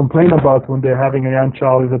complain about when they're having a young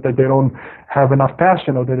child is that they don't have enough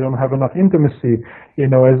passion, or they don't have enough intimacy.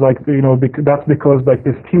 That's because like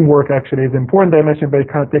this teamwork actually is an important dimension, but it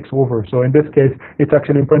kind of takes over. So in this case, it's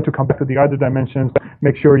actually important to come back to the other dimensions,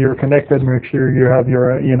 make sure you're connected, make sure you have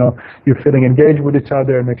you're feeling engaged with each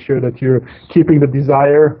other, and make sure that you're keeping the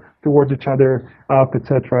desire towards each other up,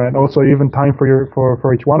 etc. And also even time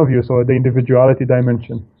for each one of you, so the individuality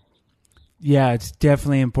dimension. Yeah, it's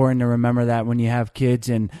definitely important to remember that when you have kids,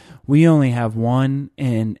 and we only have one,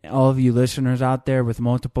 and all of you listeners out there with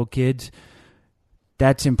multiple kids,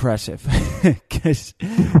 that's impressive because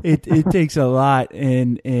it takes a lot,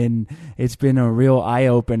 and it's been a real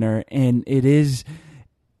eye-opener, and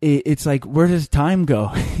it's like, where does time go?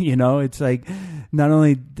 It's like not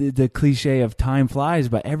only the cliche of time flies,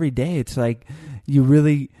 but every day it's like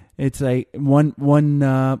it's like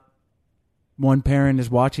one parent is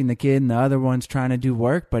watching the kid and the other one's trying to do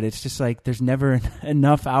work, but it's just like there's never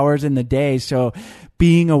enough hours in the day. So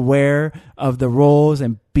being aware of the roles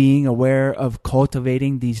and being aware of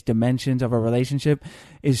cultivating these dimensions of a relationship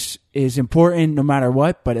is important no matter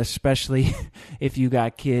what, but especially if you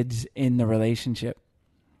got kids in the relationship.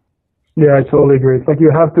 Yeah, I totally agree. It's like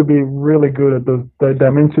you have to be really good at the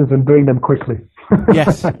dimensions and doing them quickly.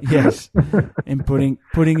 Yes, and putting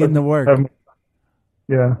in the work.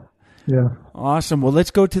 Yeah. Awesome. Well,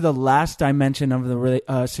 let's go to the last dimension of the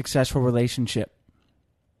successful relationship.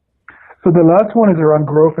 So the last one is around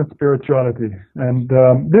growth and spirituality. And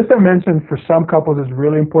this dimension for some couples is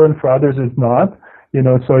really important, for others is not.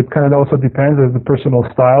 So it kind of also depends on the personal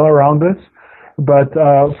style around this. But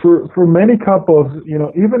for many couples,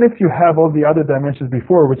 even if you have all the other dimensions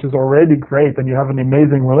before, which is already great, and you have an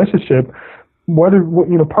amazing relationship,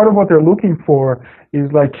 part of what they're looking for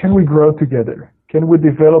is like, can we grow together? Can we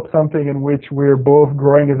develop something in which we're both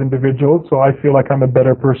growing as individuals, so I feel like I'm a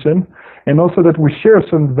better person, and also that we share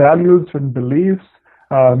certain values, certain beliefs,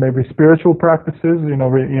 maybe spiritual practices,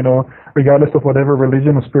 regardless of whatever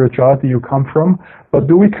religion or spirituality you come from. But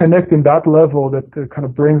do we connect in that level that kind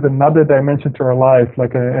of brings another dimension to our life,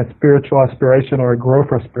 like a spiritual aspiration or a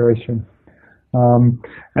growth aspiration?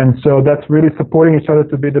 And so that's really supporting each other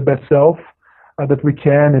to be the best self that we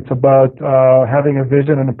can. It's about having a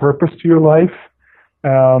vision and a purpose to your life.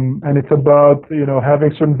 And it's about,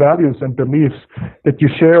 having certain values and beliefs that you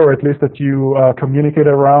share, or at least that you communicate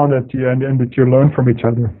around, and that you learn from each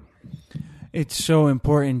other. It's so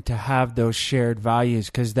important to have those shared values,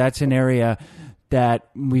 because that's an area that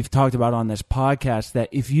we've talked about on this podcast, that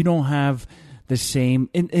if you don't have the same,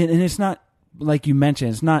 and it's not, like you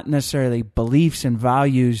mentioned, it's not necessarily beliefs and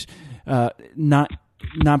values, not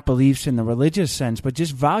beliefs in the religious sense, but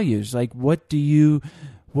just values. Like, what do you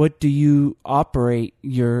operate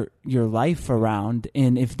your life around?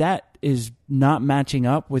 And if that is not matching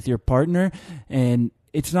up with your partner, and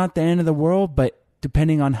it's not the end of the world, but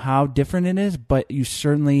depending on how different it is, but you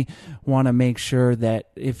certainly want to make sure that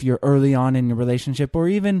if you're early on in your relationship, or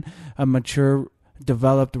even a mature,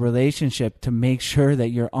 developed relationship, to make sure that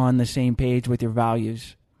you're on the same page with your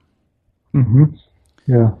values. Mm-hmm.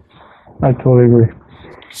 Yeah, I totally agree.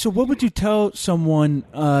 So what would you tell someone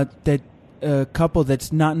that a couple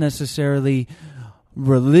that's not necessarily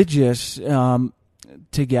religious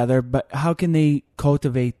together, but how can they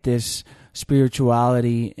cultivate this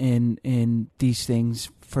spirituality in these things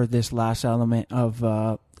for this last element of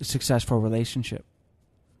a successful relationship?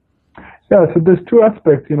 Yeah, so there's two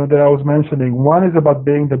aspects, that I was mentioning. One is about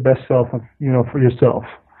being the best self, for yourself.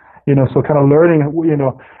 So kind of learning,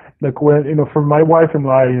 like when, for my wife and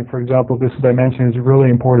I, for example, this dimension is really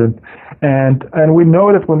important. And we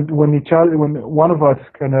know that when one of us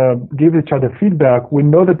kind of gives each other feedback, we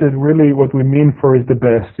know that really what we mean for is the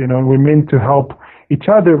best, and we mean to help each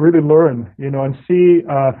other really learn, and see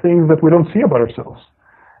things that we don't see about ourselves,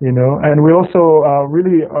 and we also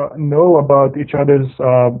really know about each other's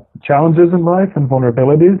challenges in life and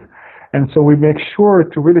vulnerabilities. And so we make sure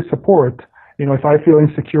to really support. If I feel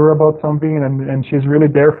insecure about something, and she's really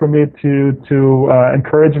there for me to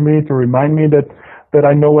encourage me, to remind me that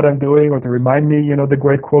I know what I'm doing, or to remind me, the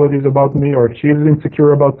great qualities about me, or if she's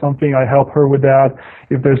insecure about something, I help her with that.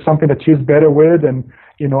 If there's something that she's better with, and,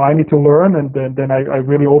 I need to learn, and then I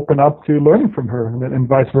really open up to learning from her, and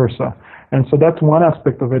vice versa. And so that's one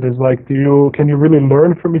aspect of it, is like, can you really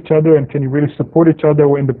learn from each other, and can you really support each other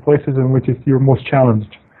in the places in which you're most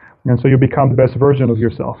challenged? And so you become the best version of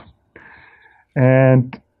yourself.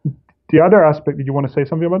 And the other aspect, did you want to say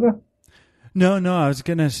something about that? No, I was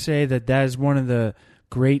going to say that is one of the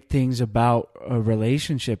great things about a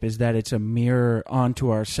relationship is that it's a mirror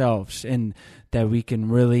onto ourselves, and that we can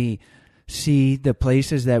really see the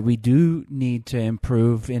places that we do need to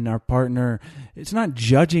improve in our partner. It's not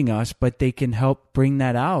judging us, but they can help bring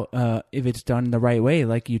that out if it's done the right way,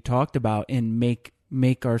 like you talked about, and make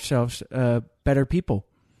ourselves better people.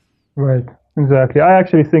 Right, exactly. I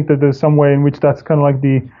actually think that there's some way in which that's kind of like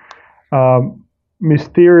the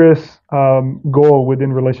mysterious goal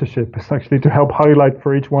within relationship. Is actually to help highlight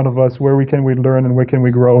for each one of us where we learn and where can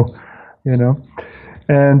we grow, you know.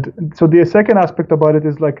 And so the second aspect about it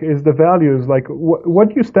is the values, like what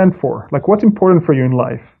do you stand for, like what's important for you in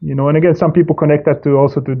life, you know. And again, some people connect that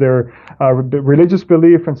to their religious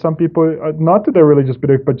belief, and some people not to their religious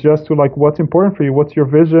belief, but just to like what's important for you, what's your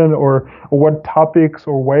vision, or what topics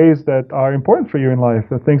or ways that are important for you in life,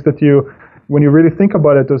 the things that you, when you really think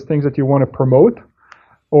about it, those things that you want to promote,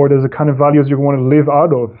 or there's a kind of values you want to live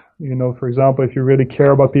out of, you know. For example, if you really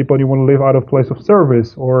care about people and you want to live out of place of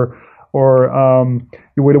service, or you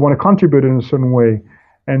really want to contribute in a certain way.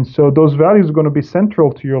 And so those values are going to be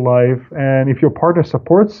central to your life. And if your partner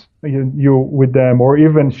supports you with them, or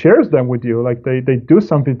even shares them with you, like they do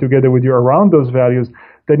something together with you around those values,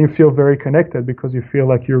 then you feel very connected, because you feel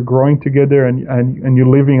like you're growing together and you're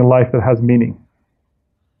living a life that has meaning.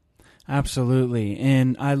 Absolutely.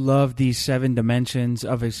 And I love these 7 dimensions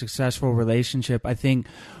of a successful relationship. I think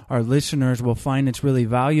our listeners will find it's really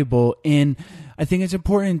valuable. And I think it's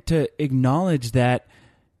important to acknowledge that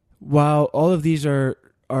while all of these are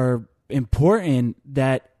important,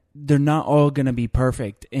 that they're not all going to be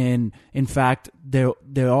perfect. And in fact,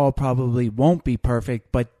 they all probably won't be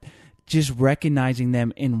perfect, but just recognizing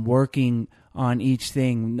them and working on each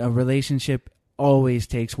thing. A relationship always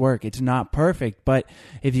takes work. It's not perfect, but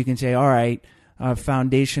if you can say, all right, a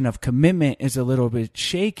foundation of commitment is a little bit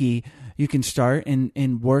shaky, you can start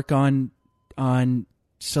and work on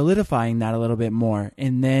solidifying that a little bit more.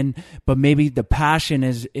 And then, but maybe the passion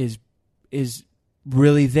is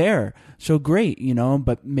really there. So great, you know,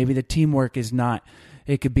 but maybe the teamwork is not,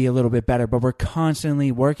 it could be a little bit better, but we're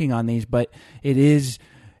constantly working on these. But it is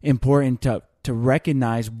important to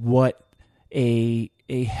recognize what a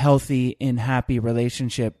healthy and happy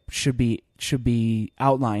relationship should be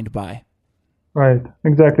outlined by. Right,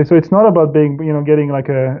 exactly. So it's not about being, you know, getting like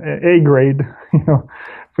a grade, you know,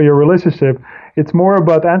 for your relationship. It's more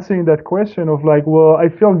about answering that question of like, well, I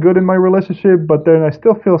feel good in my relationship, but then I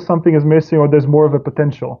still feel something is missing, or there's more of a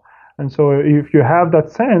potential. And so if you have that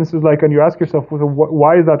sense, it's like, and you ask yourself, well,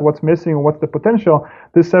 why is that? What's missing? Or what's the potential?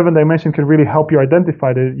 This 7 dimension can really help you identify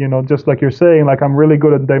it. You know, just like you're saying, like, I'm really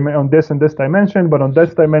good on this and this dimension, but on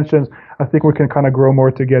this dimensions, I think we can kind of grow more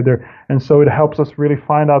together. And so it helps us really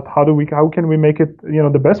find out how can we make it, you know,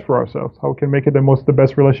 the best for ourselves? How can we make it the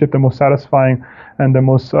best relationship, the most satisfying, and the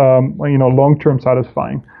most, long-term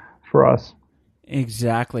satisfying for us.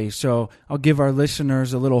 Exactly. So I'll give our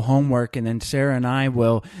listeners a little homework, and then Sarah and I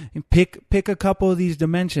will pick a couple of these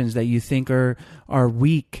dimensions that you think are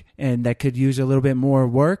weak and that could use a little bit more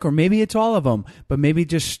work, or maybe it's all of them, but maybe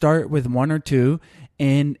just start with 1 or 2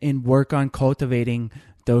 and work on cultivating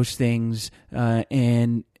those things.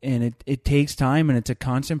 And it takes time, and it's a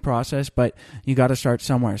constant process, but you got to start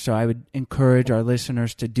somewhere. So I would encourage our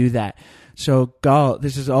listeners to do that. So, Gal,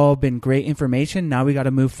 this has all been great information. Now we got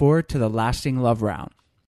to move forward to the lasting love round.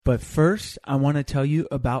 But first, I want to tell you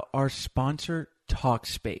about our sponsor,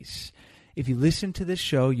 Talkspace. If you listen to this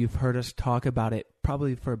show, you've heard us talk about it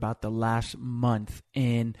probably for about the last month.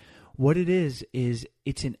 And what it is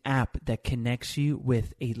it's an app that connects you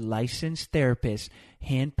with a licensed therapist,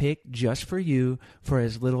 handpicked just for you, for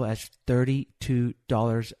as little as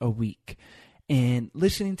 $32 a week. And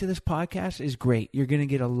listening to this podcast is great. You're going to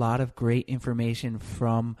get a lot of great information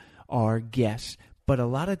from our guests. But a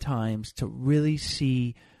lot of times, to really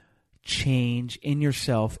see change in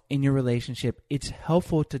yourself, in your relationship, it's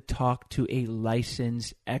helpful to talk to a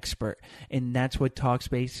licensed expert. And that's what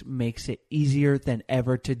Talkspace makes it easier than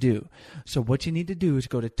ever to do. So what you need to do is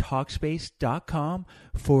go to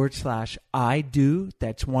Talkspace.com/I do.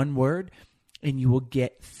 That's one word. And you will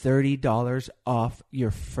get $30 off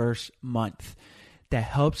your first month. That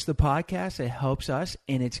helps the podcast, it helps us,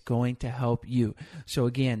 and it's going to help you. So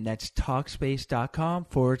again, that's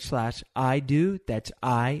Talkspace.com/I do. That's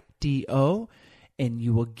IDO. And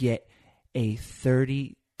you will get a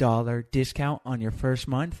 $30 discount on your first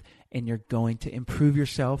month, and you're going to improve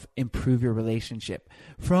yourself, improve your relationship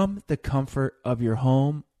from the comfort of your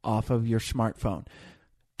home, off of your smartphone.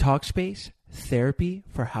 Talkspace, therapy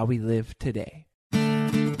for how we live today.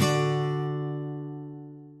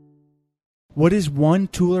 What is one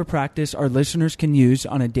tool or practice our listeners can use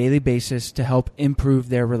on a daily basis to help improve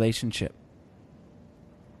their relationship?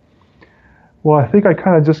 Well, I think I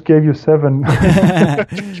kind of just gave you 7.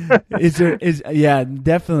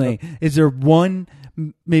 Definitely. Is there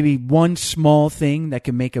maybe one small thing that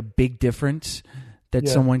can make a big difference that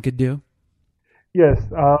someone could do? Yes,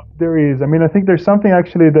 there is. I mean, I think there's something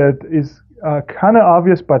actually that is kind of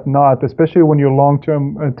obvious, but not, especially when you're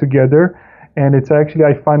long-term together. And it's actually,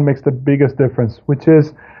 I find, makes the biggest difference, which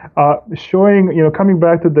is showing, coming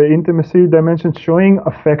back to the intimacy dimension, showing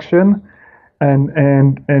affection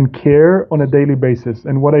and care on a daily basis.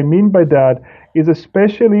 And what I mean by that is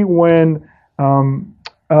especially when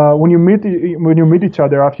you meet each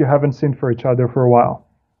other after you haven't seen for each other for a while,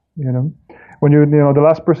 when the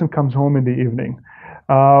last person comes home in the evening,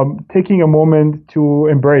 taking a moment to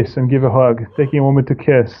embrace and give a hug, taking a moment to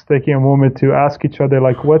kiss, taking a moment to ask each other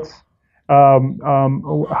like, how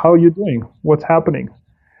are you doing? What's happening?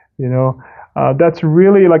 That's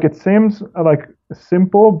really, like, it seems like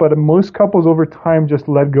simple, but most couples over time just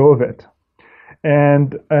let go of it.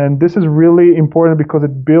 And this is really important because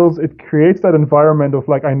it creates that environment of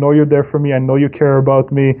like, I know you're there for me, I know you care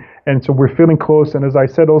about me, and so we're feeling close. And as I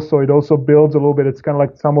said, also, it also builds a little bit, it's kind of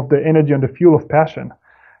like some of the energy and the fuel of passion,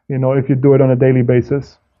 if you do it on a daily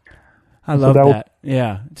basis. I love that.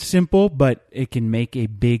 Yeah. It's simple, but it can make a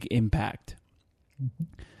big impact. Mm-hmm.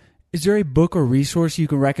 Is there a book or resource you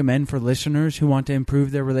can recommend for listeners who want to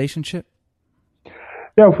improve their relationship?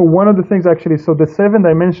 Yeah, for one of the things actually, so the 7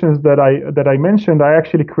 dimensions that I mentioned, I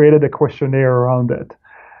actually created a questionnaire around it.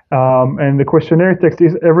 And the questionnaire takes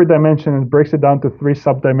every dimension and breaks it down to 3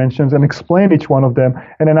 sub-dimensions and explain each one of them,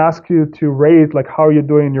 and then ask you to rate like how you're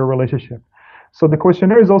doing in your relationship. So the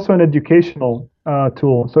questionnaire is also an educational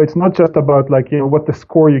tool. So it's not just about like, what the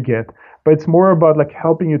score you get, but it's more about like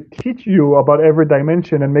helping you, teach you about every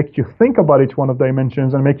dimension and make you think about each one of the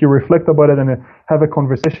dimensions and make you reflect about it and have a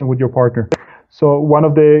conversation with your partner. So one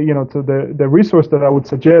of the resource that I would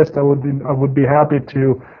suggest, I would be happy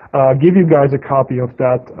to give you guys a copy of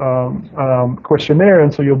that questionnaire,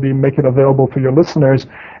 and so you'll be make it available for your listeners,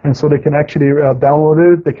 and so they can actually download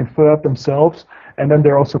it, they can fill it out themselves, and then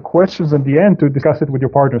there are also questions at the end to discuss it with your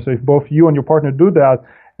partner. So if both you and your partner do that,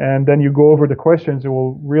 and then you go over the questions, it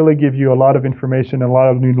will really give you a lot of information and a lot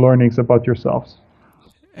of new learnings about yourselves.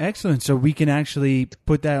 Excellent. So we can actually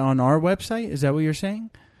put that on our website? Is that what you're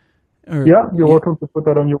saying? You're welcome to put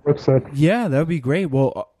that on your website. Yeah, that would be great.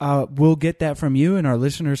 Well, we'll get that from you, and our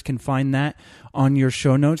listeners can find that on your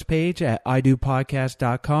show notes page at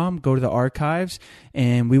idopodcast.com. Go to the archives,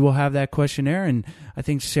 and we will have that questionnaire, and I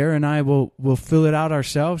think Sarah and I will fill it out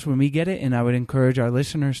ourselves when we get it, and I would encourage our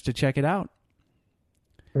listeners to check it out.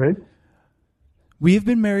 Right. We have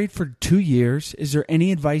been married for 2 years. Is there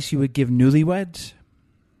any advice you would give newlyweds?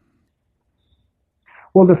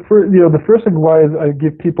 Well, the first advice I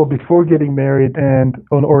give people before getting married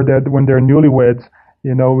or that when they're newlyweds,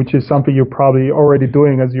 which is something you're probably already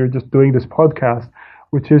doing as you're just doing this podcast,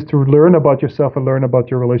 which is to learn about yourself and learn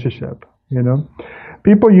about your relationship.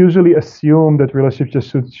 People usually assume that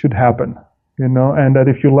relationships just should happen, and that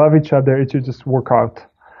if you love each other, it should just work out.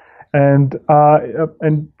 And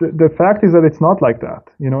the fact is that it's not like that,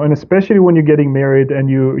 and especially when you're getting married and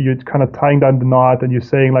you're kind of tying down the knot and you're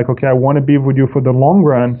saying like, okay, I want to be with you for the long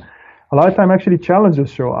run. A lot of time actually challenges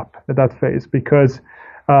show up at that phase because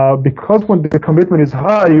when the commitment is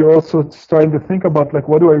high, you're also starting to think about like,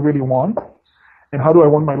 what do I really want and how do I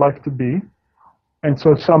want my life to be? And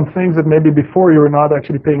so some things that maybe before you were not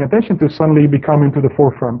actually paying attention to suddenly become into the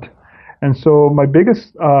forefront. And so my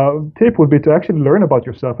biggest tip would be to actually learn about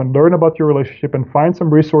yourself and learn about your relationship and find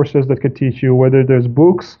some resources that could teach you, whether there's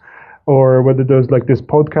books or whether there's like this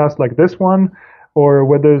podcast like this one, or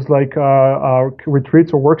whether there's like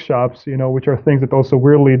retreats or workshops, which are things that also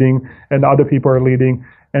we're leading and other people are leading.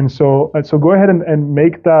 And so go ahead and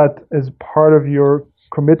make that as part of your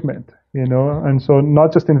commitment, and so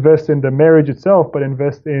not just invest in the marriage itself, but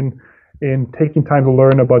invest in taking time to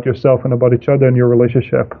learn about yourself and about each other and your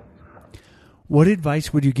relationship. What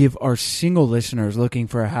advice would you give our single listeners looking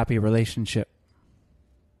for a happy relationship?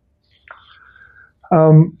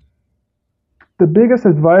 The biggest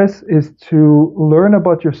advice is to learn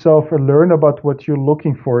about yourself and learn about what you're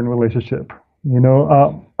looking for in a relationship.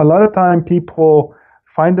 A lot of time people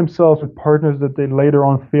find themselves with partners that they later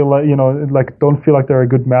on feel like, don't feel like they're a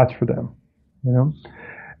good match for them,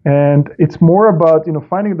 And it's more about,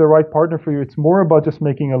 finding the right partner for you. It's more about just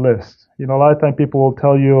making a list. A lot of time people will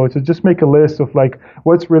tell you to just make a list of like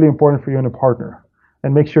what's really important for you in a partner,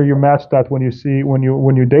 and make sure you match that when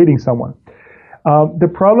you're dating someone. The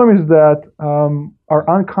problem is that our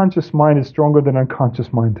unconscious mind is stronger than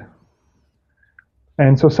unconscious mind.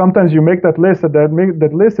 And so sometimes you make that list,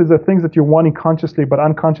 that list is the things that you're wanting consciously, but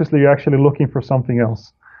unconsciously you're actually looking for something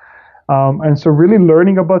else. And so really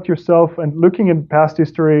learning about yourself and looking at past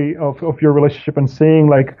history of your relationship and seeing,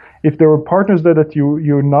 like, if there were partners there that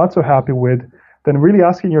you're not so happy with, then really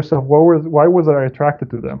asking yourself, why was I attracted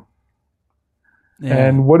to them? Yeah.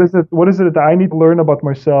 And what is it that I need to learn about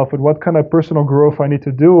myself, and what kind of personal growth I need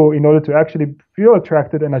to do in order to actually feel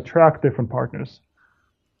attracted and attract different partners?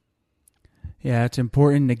 Yeah, it's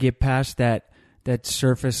important to get past that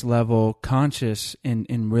surface level conscious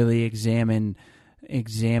and really examine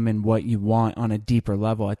what you want on a deeper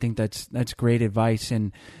level. I think that's great advice.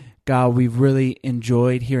 And Gal, we've really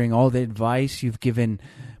enjoyed hearing all the advice you've given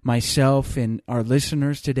myself and our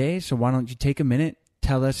listeners today. So why don't you take a minute,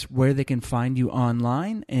 tell us where they can find you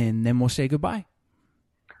online, and then we'll say goodbye.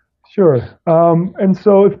 Sure. And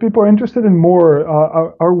so if people are interested in more,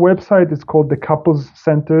 our website is called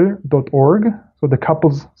thecouplescenter.org. So the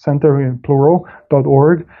Couples Center in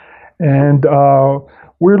plural.org. And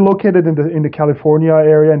we're located in the California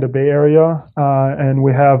area, in the Bay Area, and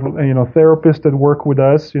we have therapists that work with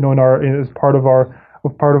us, as part of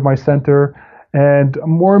my center. And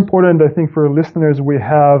more important, I think, for listeners, we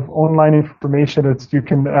have online information that you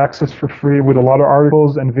can access for free with a lot of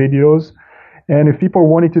articles and videos. And if people are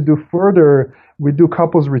wanting to do further, we do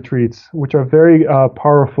couples retreats, which are very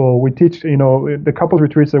powerful. We teach, the couples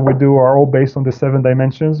retreats that we do are all based on the 7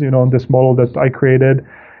 dimensions, on this model that I created.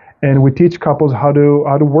 And we teach couples how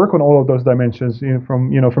to work on all of those dimensions,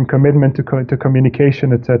 from commitment to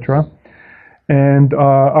communication, etc. And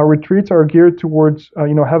our retreats are geared towards,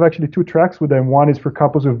 have actually 2 tracks with them. One is for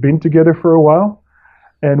couples who've been together for a while,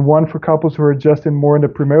 and one for couples who are just more in the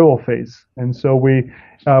premarital phase. And so we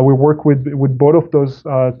work with both of those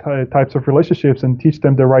types of relationships and teach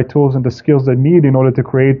them the right tools and the skills they need in order to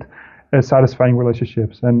create satisfying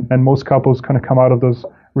relationships. And most couples kind of come out of those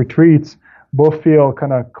retreats, both feel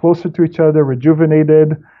kind of closer to each other,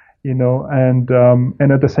 rejuvenated, and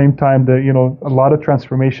at the same time, a lot of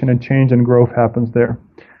transformation and change and growth happens there.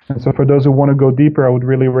 And so for those who want to go deeper, I would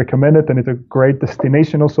really recommend it. And it's a great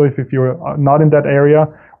destination also if you're not in that area.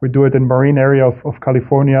 We do it in Marine area of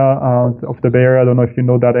California, of the Bay Area. I don't know if you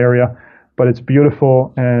know that area, but it's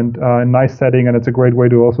beautiful and a nice setting, and it's a great way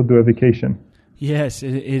to also do a vacation. Yes,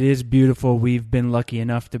 it is beautiful. We've been lucky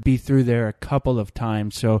enough to be through there a couple of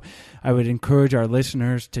times. So I would encourage our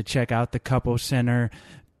listeners to check out the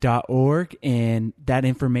couplescenter.org, and that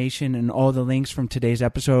information and all the links from today's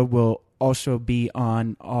episode will also be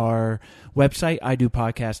on our website,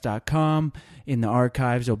 idopodcast.com. In the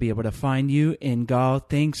archives, you'll be able to find you. And Gal,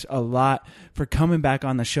 thanks a lot for coming back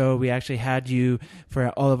on the show. We actually had you for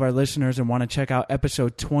all of our listeners and want to check out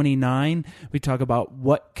episode 29. We talk about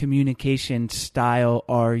what communication style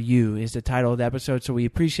are you is the title of the episode. So we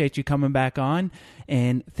appreciate you coming back on,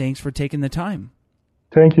 and thanks for taking the time.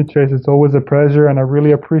 Thank you, Chase. It's always a pleasure, and I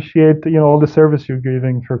really appreciate all the service you're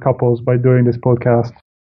giving for couples by doing this podcast.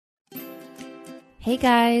 Hey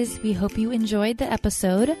guys, we hope you enjoyed the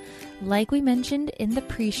episode. Like we mentioned in the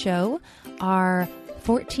pre-show, our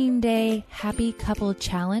 14-day Happy Couple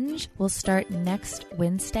Challenge will start next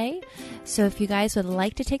Wednesday. So if you guys would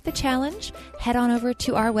like to take the challenge, head on over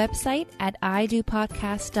to our website at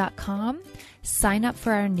idopodcast.com, sign up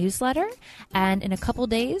for our newsletter, and in a couple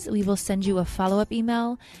days, we will send you a follow-up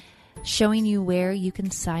email showing you where you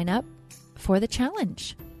can sign up for the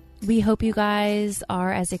challenge. We hope you guys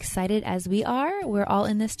are as excited as we are. We're all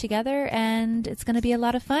in this together, and it's going to be a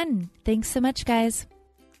lot of fun. Thanks so much, guys.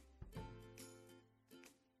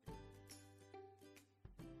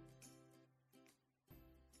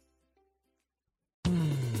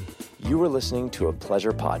 You were listening to a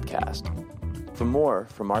Pleasure Podcast. For more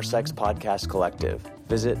from our Sex Podcast Collective,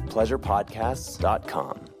 visit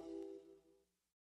pleasurepodcasts.com.